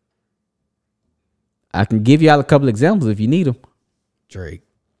 I can give y'all a couple examples if you need them. Drake.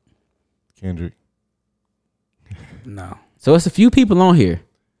 Kendrick. No. So it's a few people on here.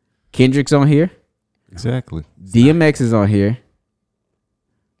 Kendrick's on here. Exactly. DMX is on here.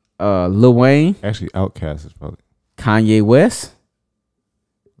 Lil Wayne. Actually, Outkast is probably. Kanye West.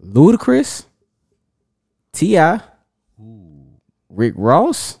 Ludacris. T.I. Rick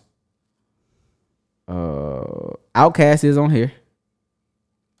Ross. Outkast is on here.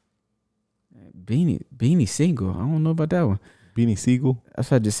 Beanie Single. I don't know about that one. Beanie Siegel. That's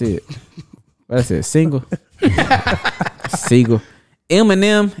what I just said. What I said, single. Siegel.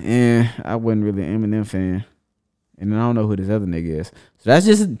 Eminem, and I wasn't really an Eminem fan. And I don't know who this other nigga is. So that's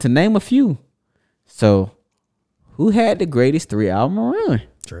just to name a few. So who had the greatest 3-album run?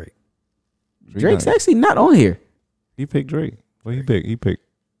 Drake. Drake's actually not on here. He picked Drake. What he picked? He picked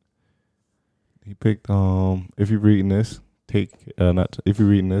if you're reading this, if you're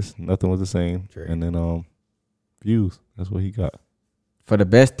reading this, Nothing Was the Same. Drake. And then Views. That's what he got. For the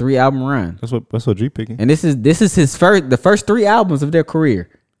best 3-album run. That's what G picking. And this is his the first 3 albums of their career.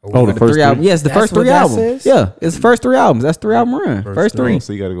 Oh, the first 3 albums. Yes, the That's first what 3 that albums. says? Yeah, it's the first 3 albums. That's 3-album run. First 3.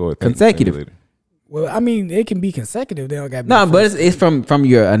 So you got to go with Consecutive. Well, I mean, it can be consecutive. They don't got. No, but it's from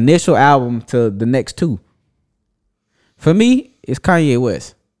your initial album to the next 2. For me, it's Kanye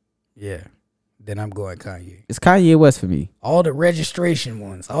West. Yeah. Then I'm going Kanye. It's Kanye West for me. All the registration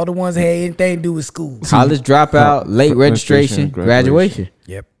ones. All the ones that had anything to do with school. College dropout, late registration, graduation.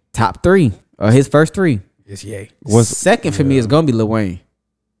 Yep. Top 3 or his first 3. It's Ye. Second for me is gonna be Lil Wayne.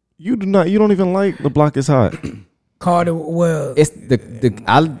 You don't even like The Block Is Hot. Carter. Well, It's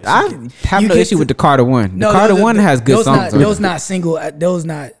I have You no get issue to- with the Carter one. no, The Carter one has good those songs. Not, on it. those not single. Those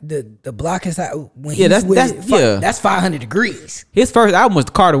not the Block Is Hot. When Yeah, he's that's- with yeah. That's 500 Degrees. His first album was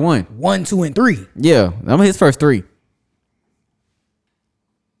the Carter one. 1, 2, and 3. Yeah, I'm his first 3.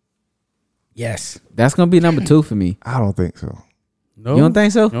 Yes. That's gonna be number 2 for me. I don't think so. No, You don't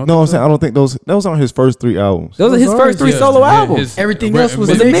think so? No, I'm saying I don't think those aren't his first 3 albums. Those are his first 3 Yeah, solo yeah, albums. his- Everything else was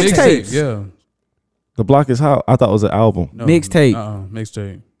the mix- mixtapes. Yeah, The Block Is Hot, I thought it was an album. no, Mixtape.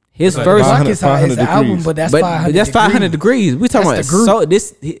 Mixtape. His Like first, Block 500 Is Hot is the album, degrees. but that's but 500. that's 500 degrees. We talking That's about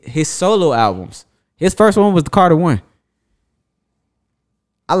the group. his solo albums. His first one was the Carter one.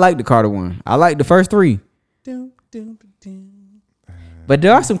 I like the Carter one. I like the first 3. But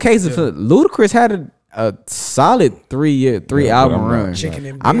there are some cases for Ludacris had a solid 3 album but I'm not- run. Chicken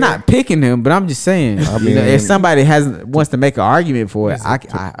and I'm Beer. not picking him, but I'm just saying. I you know, mean- if somebody wants to make an argument for it, I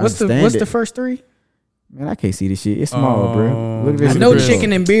understand What's it. the first 3? Man, I can't see this shit. It's small, bro. Look at this. I know Ludacris.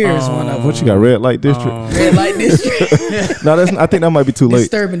 Chicken and Beer is one of them. What you got? Red Light District? Red Light District. No, I think that might be too late.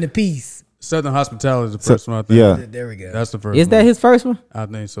 Disturbing the peace. Southern Hospitality is the first one. I think. Yeah. There we go. That's the first. Is that one. his first one? I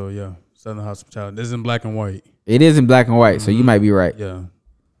think so. Yeah, Southern Hospitality. This is in black and white. It is in black and white, so you might be right. Yeah,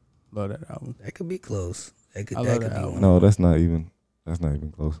 love that album. That could be close. That could, I that love could that be album. one. No, that's not even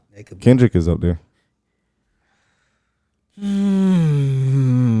close. That could be. Kendrick is up there.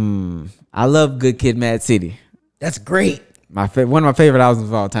 I love Good Kid, Mad City. That's great. One of my favorite albums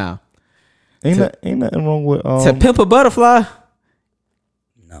of all time. Ain't nothing wrong with To Pimp a Butterfly,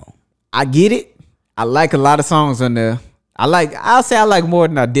 No. I get it. I like a lot of songs on there. I'll say I like more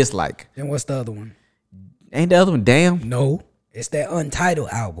than I dislike. Then what's the other one? Ain't the other one damn? No. It's that Untitled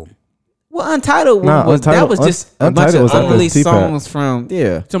album. Well, Untitled Nah, was that Untitled- was just a bunch Untitled of was at the unreleased T-Pad. songs from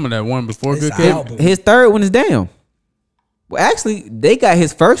Some of that one before It's Good an Kid. album. His third one is damn. Well, actually, they got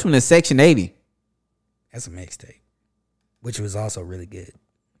his first one in Section 80. That's a mixtape, which was also really good.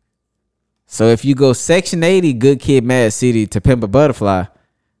 So if you go Section 80, Good Kid, Mad City, To Pimp a Butterfly,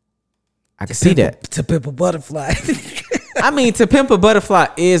 I can see that. To Pimp a Butterfly. I mean, To Pimp a Butterfly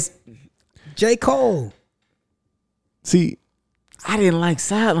is. J. Cole. See, I didn't like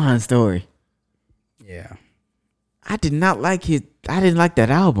Sideline Story. Yeah. I did not like his. I didn't like that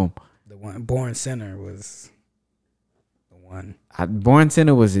album. The one Born Center was the one. Born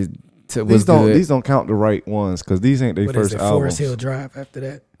Center was these don't count the right ones because these ain't their What is first it? albums. Forest Hill Drive after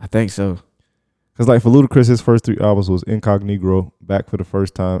that? I think so. Because like for Ludacris, his first 3 albums was Incognito, Back for the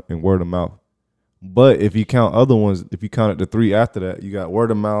First Time, and Word of Mouth. But if you count other ones, if you counted the 3 after that, you got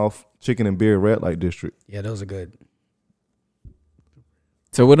Word of Mouth, Chicken and Beer, Red Light District. Yeah, those are good.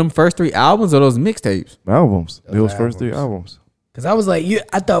 So were them first 3 albums or those mixtapes? Albums. Those Those are first 3 albums. albums. Cause I was like,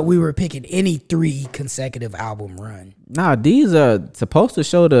 I thought we were picking any 3 consecutive album run. Nah, these are supposed to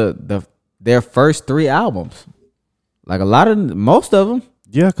show their first 3 albums. Like most of them.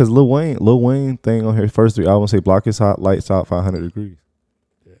 Yeah, because Lil Wayne thing on his first 3 albums say Block Is Hot, Lights Out, 500 Degrees.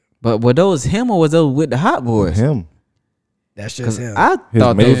 But were those him or was those with the Hot Boys? Him. That's just him. I His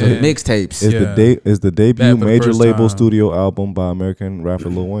thought those were major- mixtapes. Is the debut Back for the major First label Time. studio album by American rapper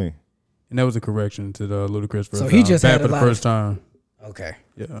Lil Wayne. And that was a correction to the Ludacris first. So he album. just Back had for a the lot first of- time. Okay.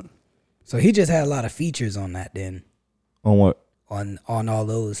 Yeah. So he just had a lot of features on that then, On what? on all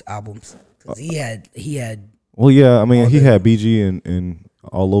those albums. Cause he had Well, yeah, I mean, All he the- had BG and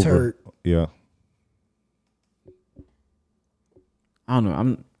all over. Turd. Yeah. I don't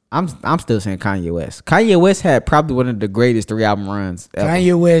know. I'm still saying Kanye West. Kanye West had probably one of the greatest 3 album runs ever.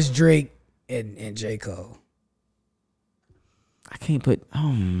 Kanye West, Drake, and J. Cole. I can't put. Yeah,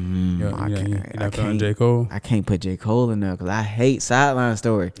 I you're can't. not feeling J. Cole. I can't put J. Cole in there because I hate Sideline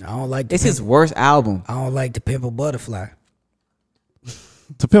Story. I don't like It's his worst album. I don't like the Pimp a Butterfly.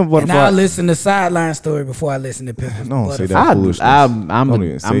 To Pimp a And Butterfly. I listen to Sideline Story before I listen to Pimp a Don't say Butterfly. that. foolishness. I'm Don't gonna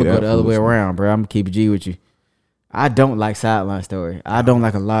even say go that the other way foolishness. around, bro. I'm gonna keep it G with you. I don't like Sideline Story. I don't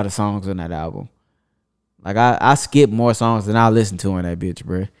like a lot of songs on that album. Like I skip more songs than I listen to on that bitch,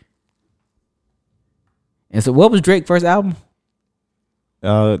 bro. And so, what was Drake's first album?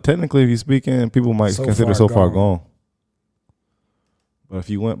 Technically, if you're speaking, people might So consider Far So Far Gone. Gone. But if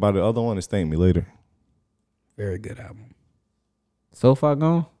you went by the other one, it's Thank Me Later. Very good album. So Far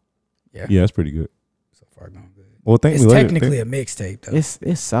Gone. Yeah, that's pretty good. So Far Gone good. Well, Thank It's Me Later. technically a mixtape though.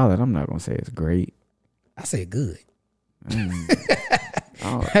 It's solid. I'm not gonna say it's great. I say good.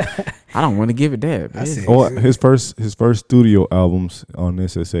 I don't want to give it that. But I it's- see. Oh, his first studio albums on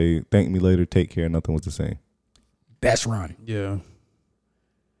this that say Thank Me Later, Take Care, Nothing Was the Same. Best run. Yeah.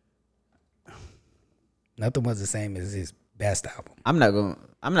 Nothing was the same as his best album. I'm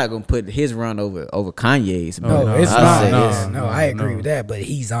not gonna put his run over Kanye's. But No, it's I'll not. say It's- this. no, I agree with that, but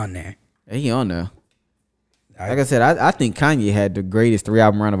he's on there. He on there. Like I said, I think Kanye had the greatest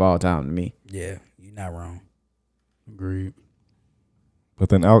 3-album run of all time to me. Yeah, you're not wrong. Agreed. But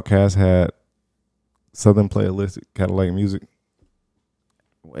then Outkast had Southern Playalistic Cadillac Music.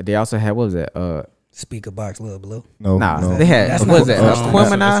 They also had, what was that? Speaker Box Love Below. No, no. They had, That's what was not- that? that's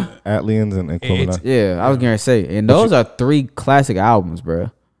Aquemini? Atlians and Aquemini. Yeah, I was gonna say, and those are 3 classic albums,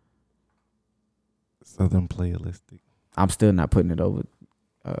 bro. Southern Playalistic. I'm still not putting it over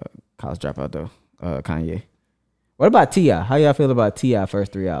College Dropout though. Kanye. What about T.I.? How y'all feel about T.I.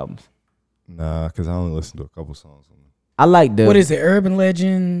 first 3 albums? Nah, because I only listened to a couple songs. I like the. What is it? Urban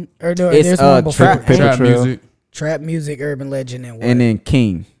Legend? Or no, It's, there's one before. Trap- Trap Trail. music. Trap Music, Urban Legend, and what? and then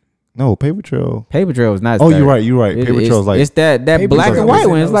King. No, Paper Trail. Paper Trail was not. Oh, you're right. You're right. Paper it's, Trail's like it's that Paper black Trail and white was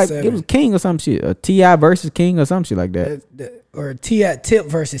one. in It's like 07. it was King or some shit. A T.I. versus King or some shit like that. Or T.I. Tip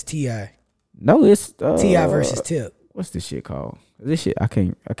versus T.I. No, it's T.I. versus Tip. What's this shit called? This shit I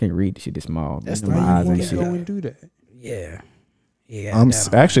can't read. The shit this small. That's You the know, way my you eyes wanna ain't go shit. and do that. Yeah. Yeah.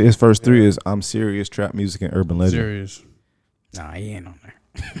 Actually, his first 3 is I'm Serious, Trap Music, and Urban Legend. Serious. Nah, he ain't on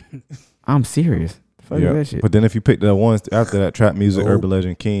there. I'm serious. The fuck is Yeah. that shit? But then if you pick the ones after that, Trap Music, Nope. Urban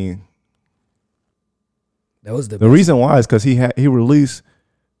Legend, King. That was the The reason why is because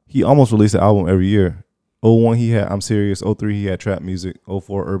he almost released an album every year. 01 he had I'm Serious, 03 he had Trap Music,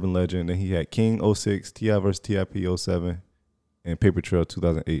 04 Urban Legend, then he had King 06, T.I. vs. TIP 07, and Paper Trail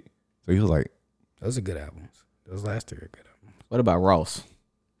 2008. So he was like, Those are good albums. Those last 3 are good albums. What about Ross?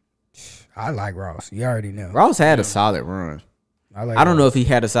 I like Ross. You already know. Ross had a solid run. I don't know if he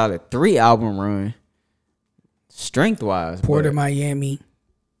had a solid 3-album run, strength wise. Port of Miami,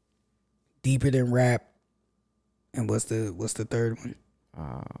 Deeper Than Rap, and what's the third one?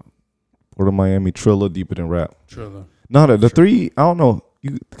 Port of Miami, Triller, Deeper Than Rap. Triller. No, the 3, I don't know.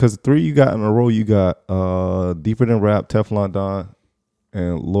 Because the 3 you got in a row, you got Deeper Than Rap, Teflon Don,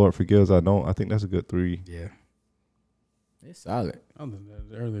 and Lord Forgives I Don't. I think that's a good 3. Yeah. It's solid. I listened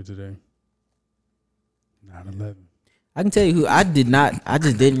to that earlier today. 9/11. I can tell you who I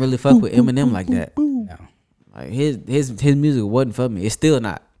just didn't really fuck with Eminem like that. No. Like his music wasn't for me. It's still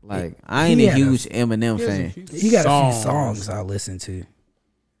not. Like I ain't He a had a- huge Eminem fan. He got a few songs I listen to.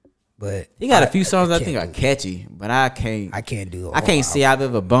 But He got a few songs I can't think are do it. catchy, but I can't do it. I can't say I've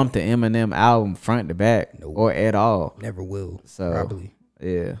ever bumped the Eminem album front to back or at all. Never will. So Probably.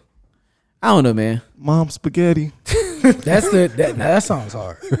 yeah. I don't know, man. Mom Spaghetti. That's that song's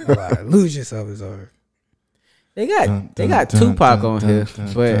hard. No lie. Lose Yourself is hard. They got Tupac on here,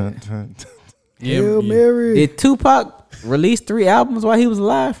 but Hail Mary. did Tupac release 3 albums while he was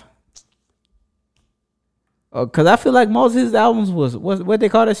alive? Cause I feel like most of his albums was what they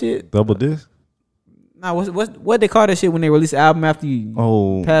call that shit. Double Disc? Nah, what they call that shit when they release an album after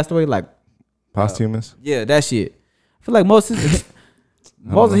you passed away? Like Posthumous? yeah, that shit. I feel like most of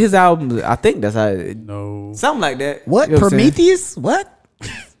his albums. I think that's how. No. Something like that. What? You know what I'm saying? Prometheus? What?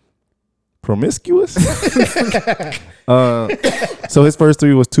 Promiscuous? So his first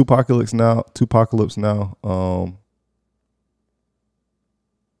 3 was Tupacalypse Now.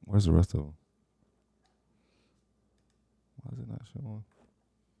 Where's the rest of them? Why is it not showing?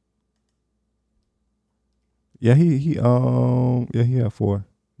 Yeah, he had 4.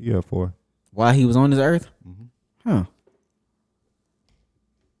 He had 4. While he was on this earth? Mm-hmm. Huh.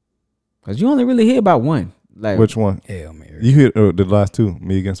 Cause you only really hear about one. Like Which one? Hail Mary. You hear the last 2?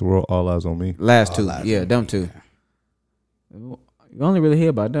 Me Against the World, All Eyes on Me. last 2. Yeah, them 2. You only really hear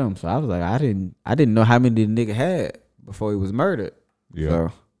about them. So I was like, I didn't know how many the nigga had before he was murdered. Yeah.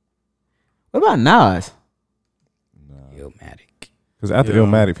 So. What about Nas? Illmatic. Because after Yeah.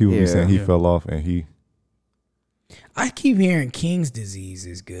 Illmatic, people be Yeah. saying he Yeah. fell off and he. I keep hearing King's Disease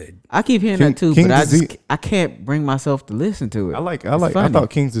is good. I keep hearing King- that too, King's but Disease- I can't bring myself to listen to it. I It's funny. thought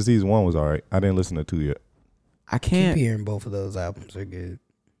King's Disease 1 was all right. I didn't listen to 2 yet. I Keep can't hearing both of those albums are good.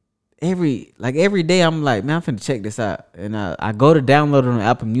 every day I'm like, man, I'm finna check this out. And I go to download it on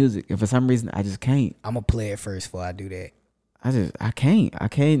Apple Music, and for some reason I just can't. I'm gonna play it first before I do that. I can't.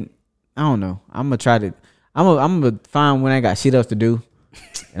 I don't know. I'm gonna try to I'm gonna find when I got shit else to do.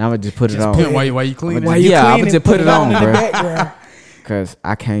 And I'm gonna just put it on. Pimp, why you cleaning? While you Yeah, I'm cleaning, gonna just put it on, in the bro. background. Cause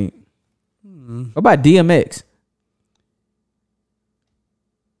I can't. What about DMX?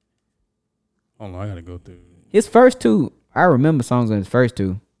 Hold on, I gotta go through. His first 2, I remember songs on his first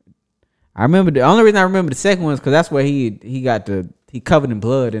 2. I remember the only reason I remember the second one is because that's where he covered in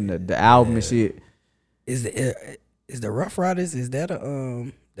blood in the album and shit. Is the Rough Riders? Is that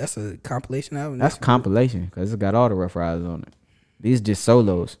that's a compilation album? That's a compilation because it's got all the Rough Riders on it. These just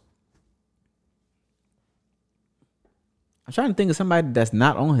solos. I'm trying to think of somebody that's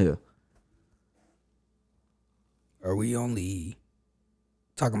not on here. Are we only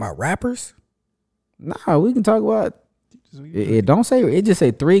talking about rappers? Nah, we can talk about. It don't say. It just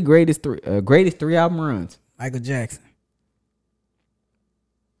say greatest three album runs. Michael Jackson.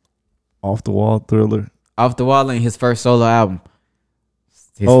 Off the Wall, Thriller. Off the Wall ain't his first solo album.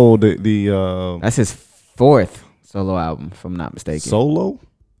 That's his fourth solo album, if I'm not mistaken. Solo?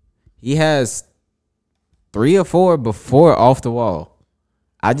 He has 3 or 4 before Off the Wall.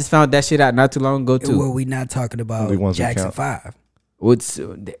 I just found that shit out not too long ago too. Well, we not talking about Only ones that Jackson count. 5. With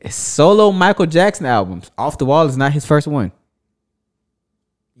solo Michael Jackson albums, Off the Wall is not his first one.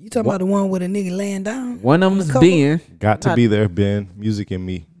 You talking about the one with a nigga laying down? One of on them the is cover? Ben. Got to be there, Ben. Music in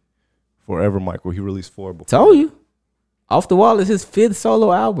Me. Forever Michael. He released 4 before. Told you. Off the Wall is his 5th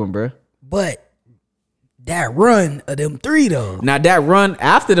solo album, bro. But that run of them 3 though. Now that run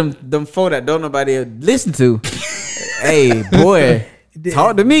after them 4 that don't nobody listen to. Hey, boy,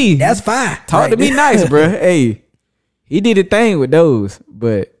 talk to me. That's 5. Talk to me nice, bro. Hey, he did a thing with those,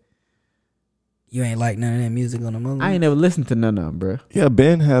 but You ain't like none of that music on the movie? I ain't never listened to none of them, bro. Yeah,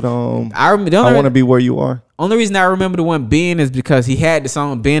 Ben had I remember. I Want to Be Where You Are. Only reason I remember the one Ben is because he had the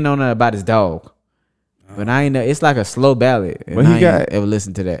song Ben on it about his dog. But I ain't know. It's like a slow ballad. And But he I ain't got- ever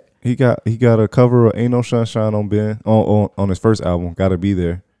listened to that. He got a cover of Ain't No Sunshine on Ben on his first album. Gotta Be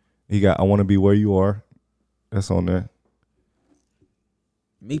There. He got I Want to Be Where You Are. That's on there.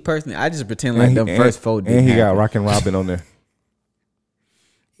 Me personally, I just pretend like them first 4 did. And he got Rockin' Robin on there.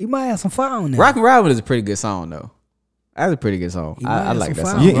 He might have some fire on there. Rockin' Robin is a pretty good song though. That's a pretty good song. He might I have like some that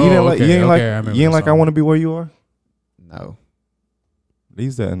fire. song. You didn't Oh, like okay, you ain't okay, I like remember you ain't the like I song. Want to Be Where You Are. No. They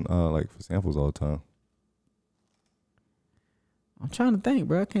use that in like for samples all the time. I'm trying to think,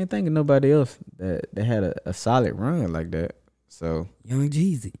 bro. I can't think of nobody else that had a solid run like that. So Young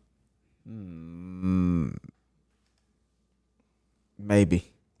Jeezy. maybe.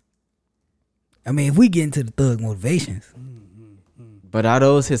 I mean, if we get into the Thug Motivations, But are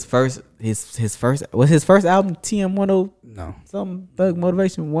those his first was his first album TM10 no, something Thug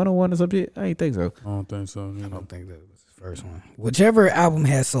Motivation 101 or some shit? I ain't think so. I don't think so. I don't think that was his first one. Whichever album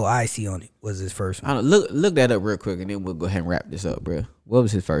has So Icy on it was his first one. I don't look that up real quick and then we'll go ahead and wrap this up, bro. What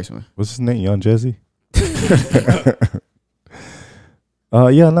was his first one? What's his name? Young Jesse.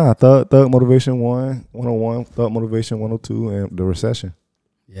 Thug Motivation 101, Thug Motivation 102, and The Recession.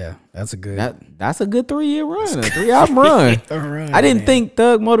 Yeah, that's a good. That's a good 3-year run, a 3-album run. run, I didn't man. think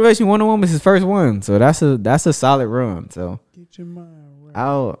Thug Motivation 101 was his first one, so that's a solid run. So Get your mind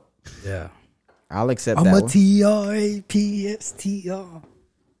right. Yeah. I'll accept I'm that a one. TRAPSTR.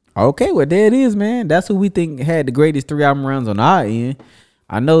 Okay, well there it is, man. That's who we think had the greatest 3-album runs on our end.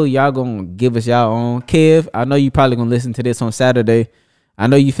 I know y'all gonna give us y'all own. Kev, I know you probably gonna listen to this on Saturday. I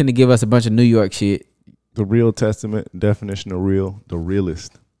know you finna give us a bunch of New York shit. The Real Testament, definition of real, the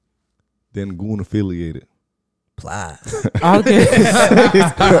realest. Then Goon affiliated. Plies. Okay. Who's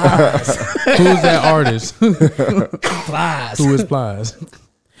that artist? Plies. Who is Plies?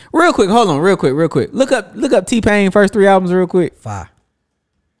 real quick, hold on, real quick. Look up T-Pain first 3 albums real quick. Fire.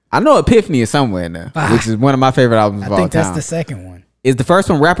 I know Epiphany is somewhere in there, which is one of my favorite albums I of all think that's time. the second one. Is the first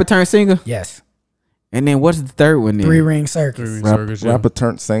one Rapper Turned Singer? Yes. And then what's the third one then? 3 Ring Circus. Circus, yeah. Rapper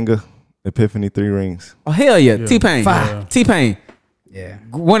turned singer, Epiphany 3 Rings. Oh hell yeah, Yeah. T-Pain. Fire. T-Pain. Yeah.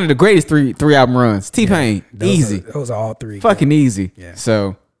 One of the greatest three album runs. T-Pain. Easy. Those are all 3. Fucking easy. Yeah.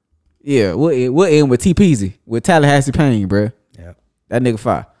 So yeah, we'll end with T-Peasy with Tallahassee Pain, bro. Yeah. That nigga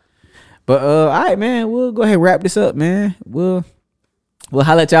fire. But all right, man, we'll go ahead and wrap this up, man. We'll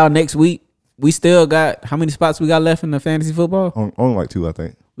holler at y'all next week. We still got how many spots we got left in the fantasy football? Only like 2, I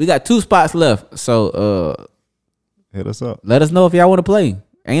think. We got 2 spots left. So Hit us up. let us know if y'all want to play.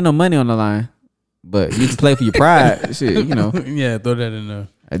 Ain't no money on the line, but you can play for your pride. Shit, you know. Yeah, throw that in there.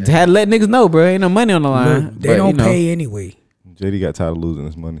 I just had to let niggas know, bro. Ain't no money on the line. Look, they but, don't you know, pay anyway. JD got tired of losing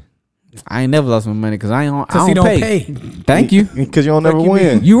his money. I ain't never lost my money because I don't He don't pay. pay. Thank you. Because you don't never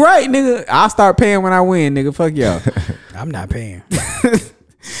win. You right, nigga. I'll start paying when I win, nigga. Fuck y'all. I'm not paying.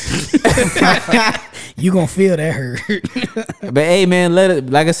 You gonna feel that hurt. But hey, man,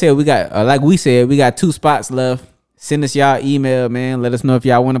 like I said, we got like we said, we got 2 spots left. Send us y'all email, man. Let us know if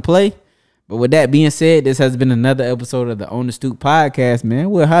y'all want to play. But with that being said, this has been another episode of the On the Stoop podcast, man.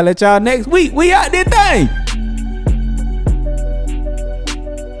 We'll holler at y'all next week. We out this thing.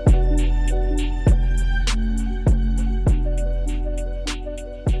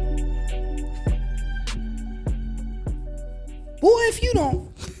 Boy, if you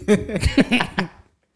don't